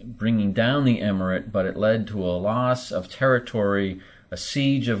in bringing down the Emirate, but it led to a loss of territory, a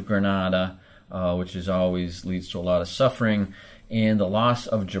siege of Granada, which always leads to a lot of suffering, and the loss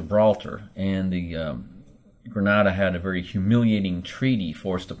of Gibraltar. And the Granada had a very humiliating treaty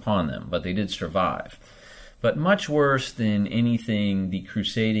forced upon them, but they did survive. But much worse than anything the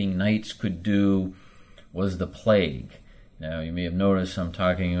crusading knights could do was the plague. Now, you may have noticed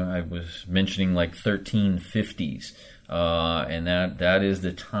I was mentioning like 1350s, and that is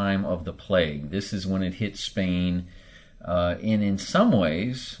the time of the plague. This is when it hit Spain, and in some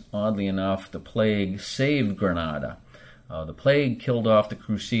ways, oddly enough, the plague saved Granada. The plague killed off the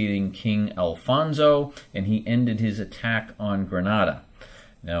crusading King Alfonso, and he ended his attack on Granada.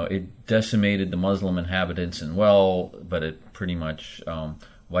 Now, it decimated the Muslim inhabitants but it pretty much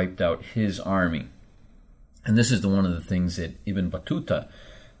wiped out his army. And this is one of the things that Ibn Battuta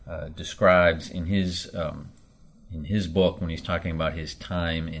describes in his book when he's talking about his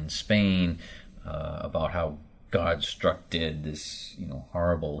time in Spain, about how God struck dead this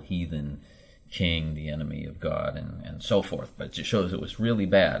horrible heathen king, the enemy of God, and so forth. But it just shows it was really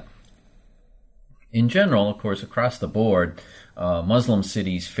bad. In general, of course, across the board, Muslim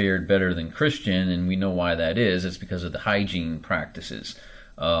cities fared better than Christian, and we know why that is. It's because of the hygiene practices.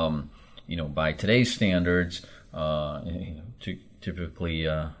 By today's standards, typically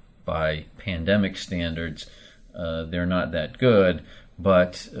by pandemic standards, they're not that good.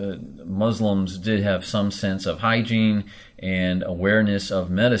 But Muslims did have some sense of hygiene and awareness of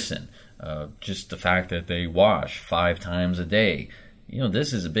medicine. Just the fact that they wash 5 times a day.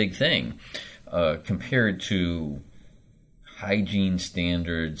 This is a big thing compared to hygiene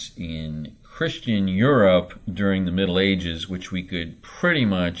standards in Christian Europe during the Middle Ages, which we could pretty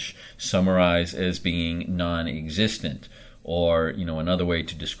much summarize as being non-existent. Or, another way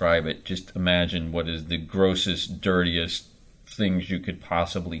to describe it, just imagine what is the grossest, dirtiest things you could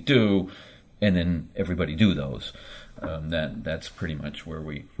possibly do, and then everybody do those. That's pretty much where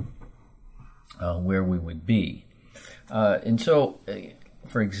we would be. And so,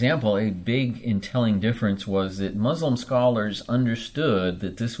 for example, a big and telling difference was that Muslim scholars understood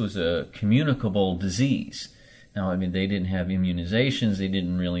that this was a communicable disease. Now, I mean, they didn't have immunizations. They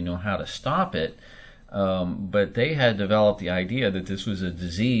didn't really know how to stop it. But they had developed the idea that this was a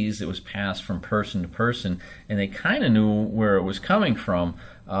disease that was passed from person to person, and they kind of knew where it was coming from.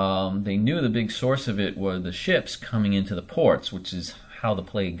 They knew the big source of it were the ships coming into the ports, which is how the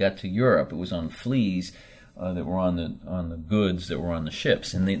plague got to Europe. It was on fleas that were on the goods that were on the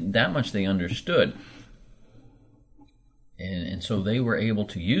ships, and that much they understood. And so they were able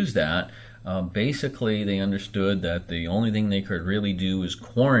to use that. Basically, they understood that the only thing they could really do is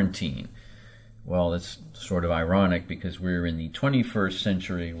quarantine. Well, that's sort of ironic because we're in the 21st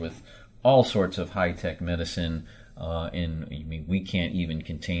century with all sorts of high-tech medicine, and I mean, we can't even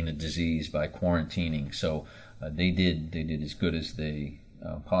contain a disease by quarantining. So they did as good as they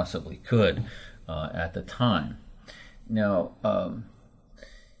possibly could at the time. Now,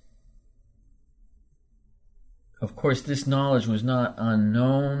 of course, this knowledge was not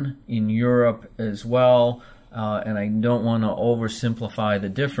unknown in Europe as well. And I don't want to oversimplify the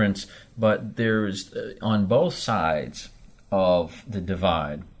difference, but there's, on both sides of the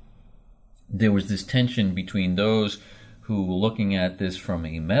divide, there was this tension between those who were looking at this from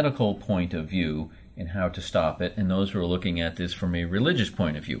a medical point of view and how to stop it, and those who were looking at this from a religious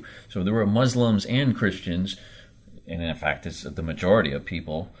point of view. So there were Muslims and Christians, and in fact, it's the majority of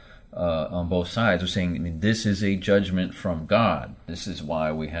people on both sides were saying, this is a judgment from God. This is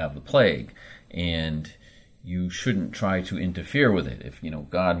why we have the plague. And you shouldn't try to interfere with it. If,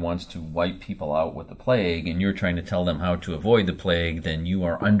 God wants to wipe people out with the plague and you're trying to tell them how to avoid the plague, then you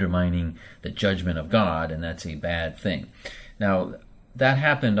are undermining the judgment of God, and that's a bad thing. Now, that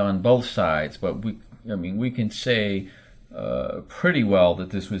happened on both sides, but we can say pretty well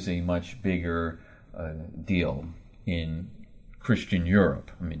that this was a much bigger deal in Christian Europe.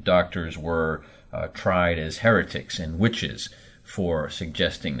 I mean, doctors were tried as heretics and witches for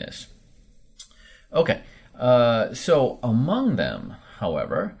suggesting this. Okay. So among them,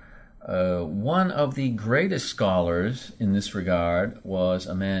 however, one of the greatest scholars in this regard was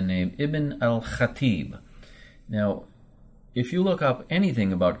a man named Ibn al-Khatib. Now, if you look up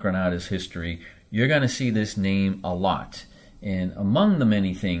anything about Granada's history, you're going to see this name a lot. And among the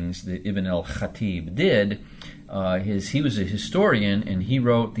many things that Ibn al-Khatib did, he was a historian, and he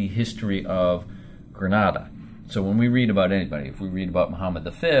wrote the history of Granada. So when we read about anybody, if we read about Muhammad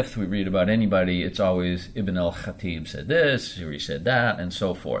V, we read about anybody, it's always Ibn al-Khatib said this, or he said that, and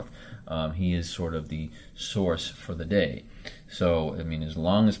so forth. He is sort of the source for the day. So, I mean, as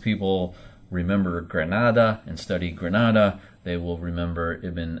long as people remember Granada and study Granada, they will remember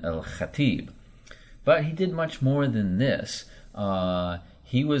Ibn al-Khatib. But he did much more than this.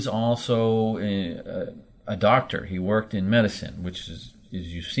 He was also a doctor. He worked in medicine, which is,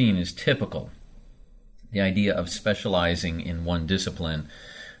 as you've seen, is typical. The idea of specializing in one discipline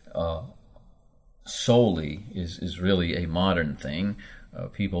solely is really a modern thing.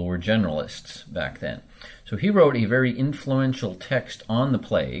 People were generalists back then. So he wrote a very influential text on the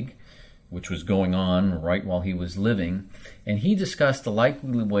plague, which was going on right while he was living, and he discussed the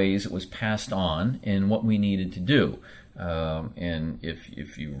likely ways it was passed on and what we needed to do. And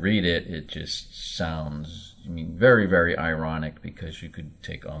if you read it, it just sounds, very, very ironic, because you could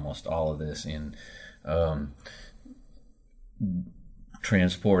take almost all of this in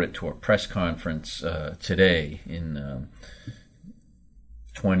transport it to a press conference today in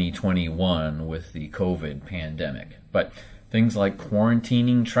 2021 with the COVID pandemic. But things like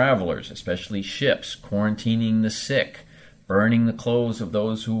quarantining travelers, especially ships, quarantining the sick, burning the clothes of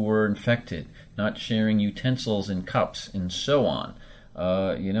those who were infected, not sharing utensils and cups, and so on.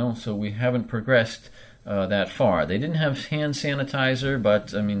 So we haven't progressed that far. They didn't have hand sanitizer, but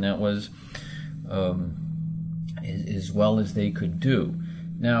that was as well as they could do.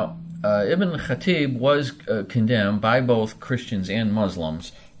 Now, Ibn Khatib was condemned by both Christians and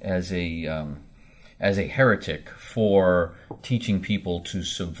Muslims as a heretic for teaching people to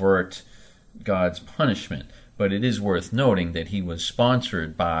subvert God's punishment. But it is worth noting that he was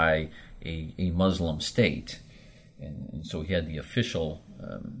sponsored by a Muslim state, and so he had the official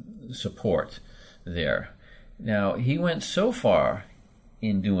support there. Now, he went so far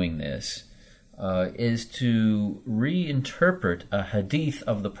in doing this is to reinterpret a hadith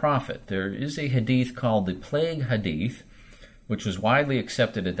of the Prophet. There is a hadith called the Plague Hadith, which was widely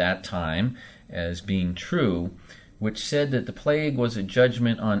accepted at that time as being true, which said that the plague was a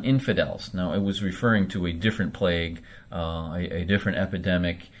judgment on infidels. Now, it was referring to a different plague, a different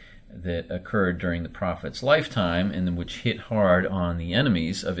epidemic that occurred during the Prophet's lifetime, and which hit hard on the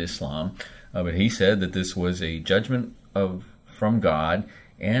enemies of Islam. But he said that this was a judgment from God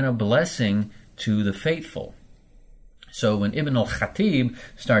and a blessing to the faithful. So when Ibn al-Khatib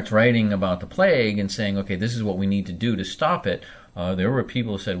starts writing about the plague and saying, okay, this is what we need to do to stop it, there were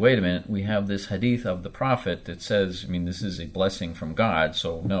people who said, wait a minute, we have this hadith of the Prophet that says, this is a blessing from God,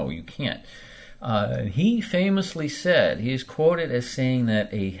 so no, you can't. He famously said, he is quoted as saying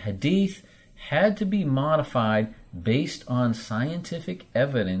that a hadith had to be modified based on scientific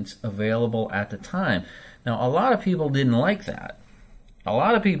evidence available at the time. Now, a lot of people didn't like that. A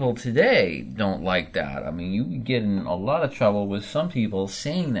lot of people today don't like that. You get in a lot of trouble with some people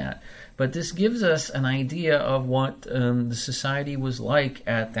saying that. But this gives us an idea of what the society was like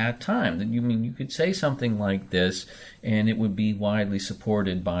at that time. That you could say something like this, and it would be widely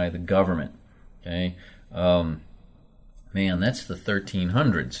supported by the government. Okay, that's the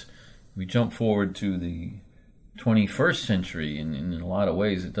 1300s. We jump forward to the 21st century, and in a lot of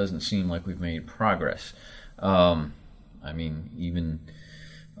ways, it doesn't seem like we've made progress. Even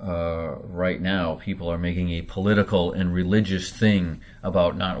right now, people are making a political and religious thing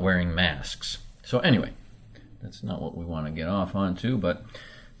about not wearing masks. So anyway, that's not what we want to get off onto, but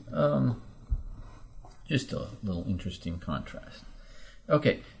just a little interesting contrast.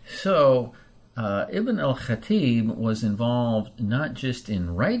 Okay, so Ibn al-Khatib was involved not just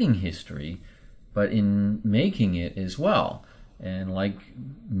in writing history, but in making it as well. And like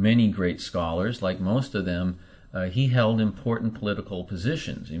many great scholars, like most of them, he held important political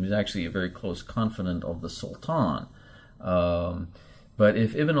positions. He was actually a very close confidant of the Sultan. But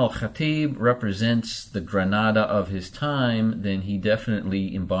if Ibn al-Khatib represents the Granada of his time, then he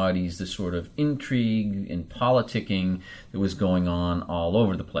definitely embodies the sort of intrigue and politicking that was going on all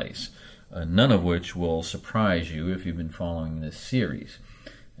over the place, none of which will surprise you if you've been following this series.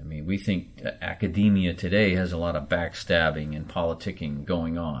 We think academia today has a lot of backstabbing and politicking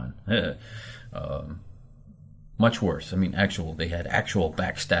going on. Much worse. They had actual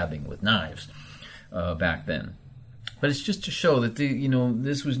backstabbing with knives back then. But it's just to show that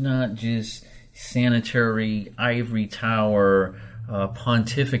this was not just sanitary ivory tower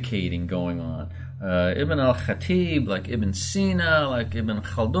pontificating going on. Ibn al-Khatib, like Ibn Sina, like Ibn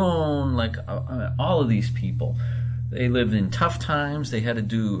Khaldun, like all of these people, they lived in tough times. They had to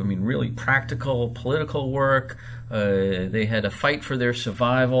do, really practical political work. They had to fight for their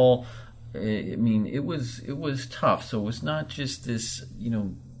survival. It was tough. So it was not just this,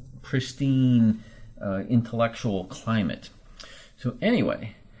 pristine intellectual climate. So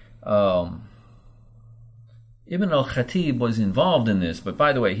anyway, Ibn al-Khatib was involved in this, but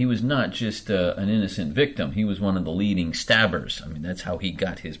by the way, he was not just an innocent victim. He was one of the leading stabbers. That's how he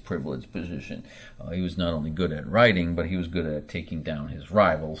got his privileged position. He was not only good at writing, but he was good at taking down his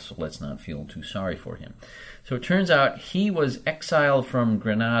rivals, so let's not feel too sorry for him. So it turns out he was exiled from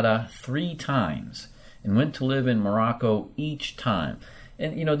Granada 3 times and went to live in Morocco each time.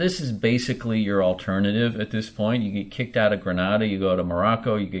 And, this is basically your alternative at this point. You get kicked out of Granada, you go to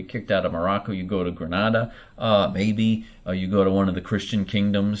Morocco. You get kicked out of Morocco, you go to Granada. Maybe you go to one of the Christian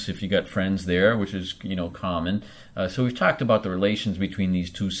kingdoms if you got friends there, which is, common. So we've talked about the relations between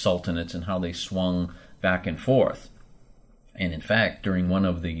these two sultanates and how they swung back and forth. And in fact, during one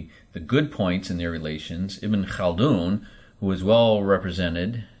of the good points in their relations, Ibn Khaldun, who was well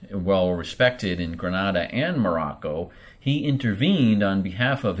represented, well respected in Granada and Morocco, he intervened on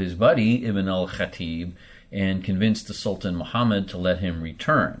behalf of his buddy Ibn al-Khatib and convinced the Sultan Muhammad to let him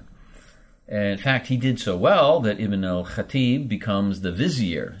return. And in fact, he did so well that Ibn al-Khatib becomes the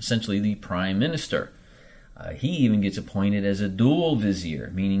vizier, essentially the prime minister. He even gets appointed as a dual vizier,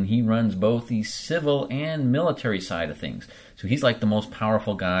 meaning he runs both the civil and military side of things. So he's like the most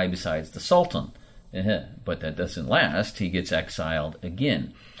powerful guy besides the Sultan. But that doesn't last. He gets exiled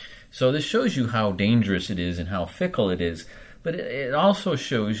again. So this shows you how dangerous it is and how fickle it is. But it also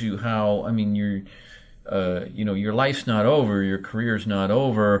shows you how, your life's not over, your career's not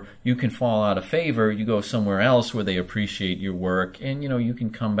over. You can fall out of favor. You go somewhere else where they appreciate your work, and you can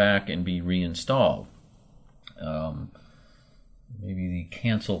come back and be reinstalled. Maybe the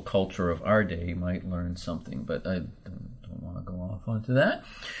cancel culture of our day might learn something, but I don't want to go off onto that.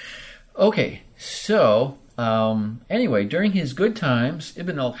 Okay, so anyway, during his good times,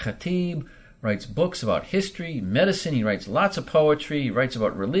 Ibn al-Khatib writes books about history, medicine, he writes lots of poetry, he writes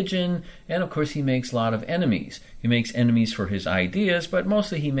about religion, and of course he makes a lot of enemies. He makes enemies for his ideas, but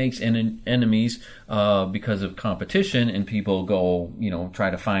mostly he makes enemies because of competition, and people go, try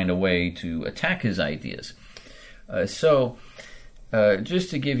to find a way to attack his ideas. So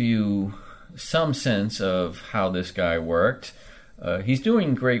just to give you some sense of how this guy worked, he's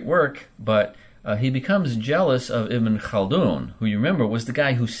doing great work, but he becomes jealous of Ibn Khaldun, who you remember was the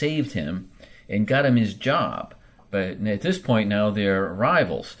guy who saved him and got him his job. But at this point now they're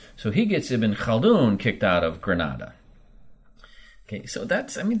rivals. So he gets Ibn Khaldun kicked out of Granada. Okay, so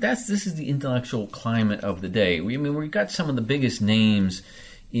this is the intellectual climate of the day. We've got some of the biggest names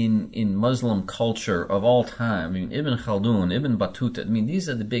in Muslim culture of all time. Ibn Khaldun, Ibn Battuta. These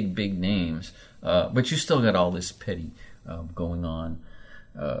are the big names. But you still got all this petty going on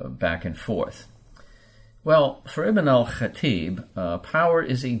back and forth. Well, for Ibn al-Khatib, power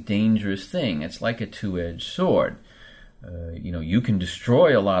is a dangerous thing. It's like a two-edged sword. You can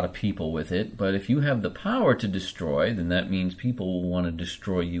destroy a lot of people with it, but if you have the power to destroy, then that means people will want to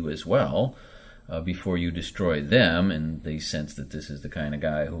destroy you as well before you destroy them, and they sense that this is the kind of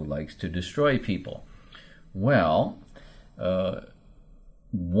guy who likes to destroy people. Well,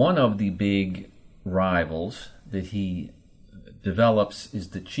 one of the big rivals that he develops is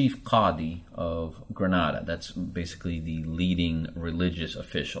the chief Qadi of Granada. That's basically the leading religious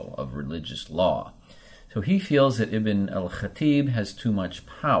official of religious law. So he feels that Ibn al-Khatib has too much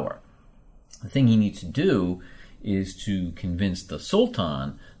power. The thing he needs to do is to convince the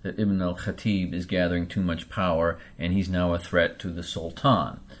Sultan that Ibn al-Khatib is gathering too much power and he's now a threat to the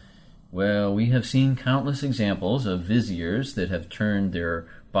Sultan. Well, we have seen countless examples of viziers that have turned their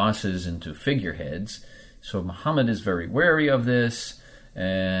bosses into figureheads. So Muhammad is very wary of this,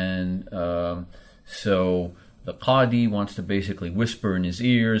 and so the Qadi wants to basically whisper in his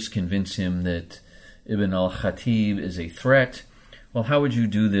ears, convince him that Ibn al-Khatib is a threat. Well, how would you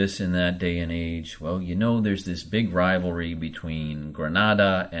do this in that day and age? Well, there's this big rivalry between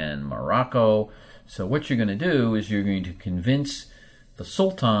Granada and Morocco. So what you're going to do is you're going to convince the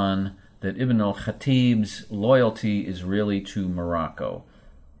Sultan that Ibn al-Khatib's loyalty is really to Morocco.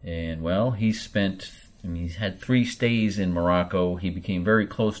 And, well, he's had 3 stays in Morocco. He became very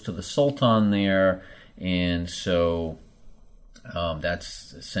close to the Sultan there, and so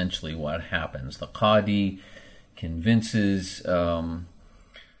that's essentially what happens. The Qadi convinces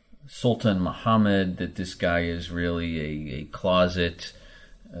Sultan Muhammad that this guy is really a closet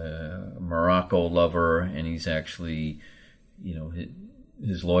Morocco lover, and he's actually,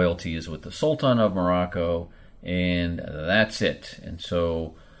 his loyalty is with the Sultan of Morocco, and that's it. And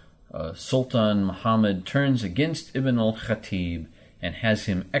so Sultan Muhammad turns against Ibn al-Khatib and has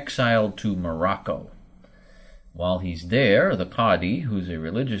him exiled to Morocco. While he's there, the Qadi, who's a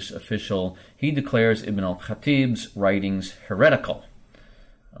religious official, he declares Ibn al-Khatib's writings heretical.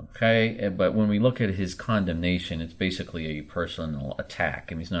 Okay, but when we look at his condemnation, it's basically a personal attack.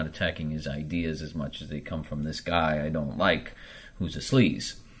 He's not attacking his ideas as much as they come from this guy I don't like, who's a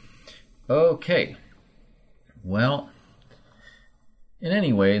sleaze. Okay, well, in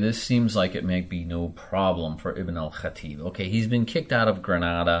any way, this seems like it may be no problem for Ibn al-Khatib. Okay, he's been kicked out of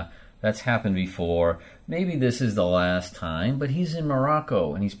Granada. That's happened before. Maybe this is the last time, but he's in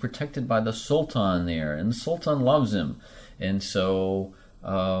Morocco, and he's protected by the Sultan there, and the Sultan loves him. And so,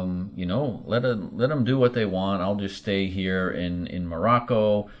 let them do what they want. I'll just stay here in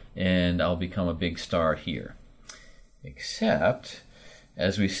Morocco, and I'll become a big star here. Except,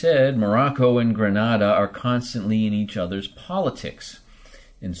 as we said, Morocco and Granada are constantly in each other's politics.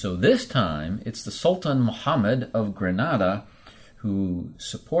 And so this time, it's the Sultan Muhammad of Granada who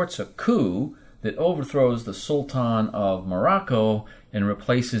supports a coup that overthrows the Sultan of Morocco and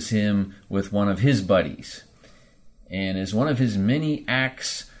replaces him with one of his buddies. And as one of his many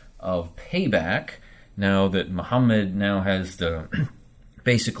acts of payback, now that Muhammad now has the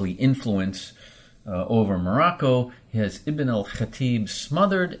basically influence over Morocco, he has Ibn al-Khatib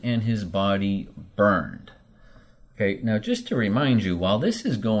smothered and his body burned. Okay, now just to remind you, while this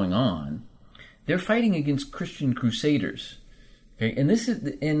is going on, they're fighting against Christian crusaders. Okay,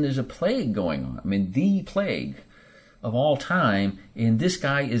 and there's a plague going on. The plague of all time, and this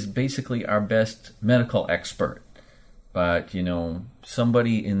guy is basically our best medical expert. But,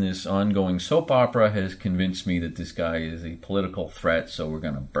 somebody in this ongoing soap opera has convinced me that this guy is a political threat, so we're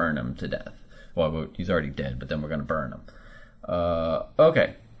going to burn him to death. Well, he's already dead, but then we're going to burn him.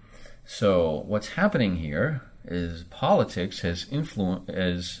 Okay, so what's happening here is politics has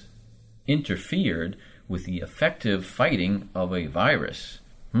interfered with the effective fighting of a virus.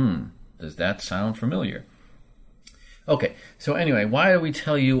 Does that sound familiar? Okay, so anyway, why do we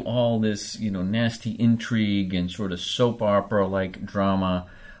tell you all this, nasty intrigue and sort of soap opera-like drama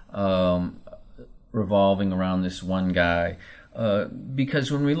revolving around this one guy? Because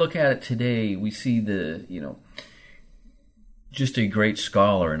when we look at it today, we see just a great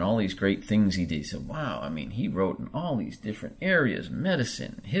scholar and all these great things he did. So, wow, he wrote in all these different areas,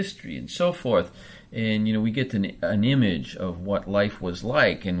 medicine, history, and so forth. And, we get an image of what life was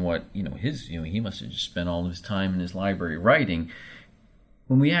like and what, he must have just spent all of his time in his library writing.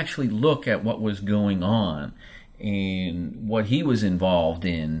 When we actually look at what was going on and what he was involved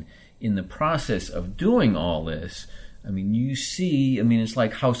in the process of doing all this, you see, it's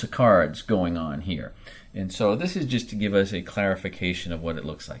like House of Cards going on here. And so this is just to give us a clarification of what it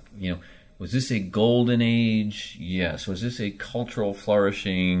looks like. Was this a golden age? Yes. Was this a cultural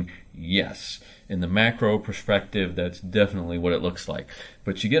flourishing? Yes. In the macro perspective, that's definitely what it looks like.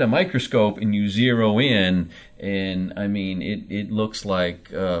 But you get a microscope and you zero in, and it looks like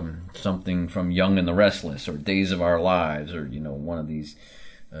something from Young and the Restless or Days of Our Lives, or one of these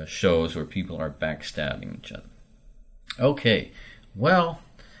shows where people are backstabbing each other. Okay, well,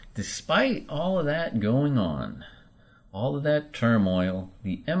 despite all of that going on, all of that turmoil,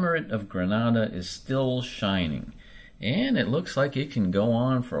 the Emirate of Granada is still shining, and it looks like it can go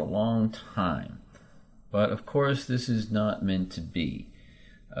on for a long time. But of course, this is not meant to be.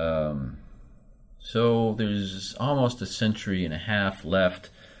 So there's almost a century and a half left,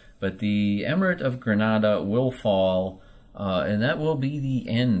 but the Emirate of Granada will fall, and that will be the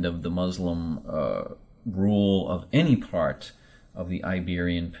end of the Muslim rule of any part of the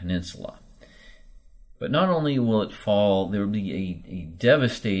Iberian Peninsula. But not only will it fall, there will be a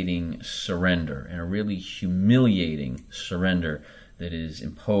devastating surrender, and a really humiliating surrender that is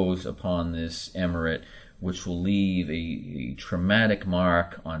imposed upon this emirate, which will leave a traumatic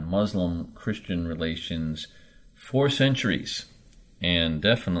mark on Muslim-Christian relations for centuries, and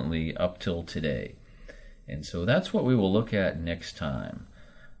definitely up till today. And so that's what we will look at next time.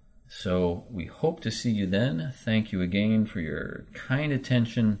 So we hope to see you then. Thank you again for your kind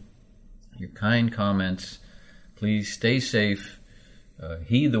attention, your kind comments. Please stay safe.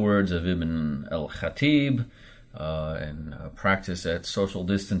 Heed the words of Ibn al-Khatib, and practice that social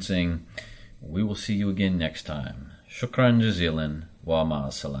distancing. We will see you again next time. Shukran jazilan wa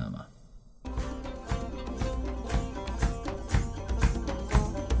ma'a salama.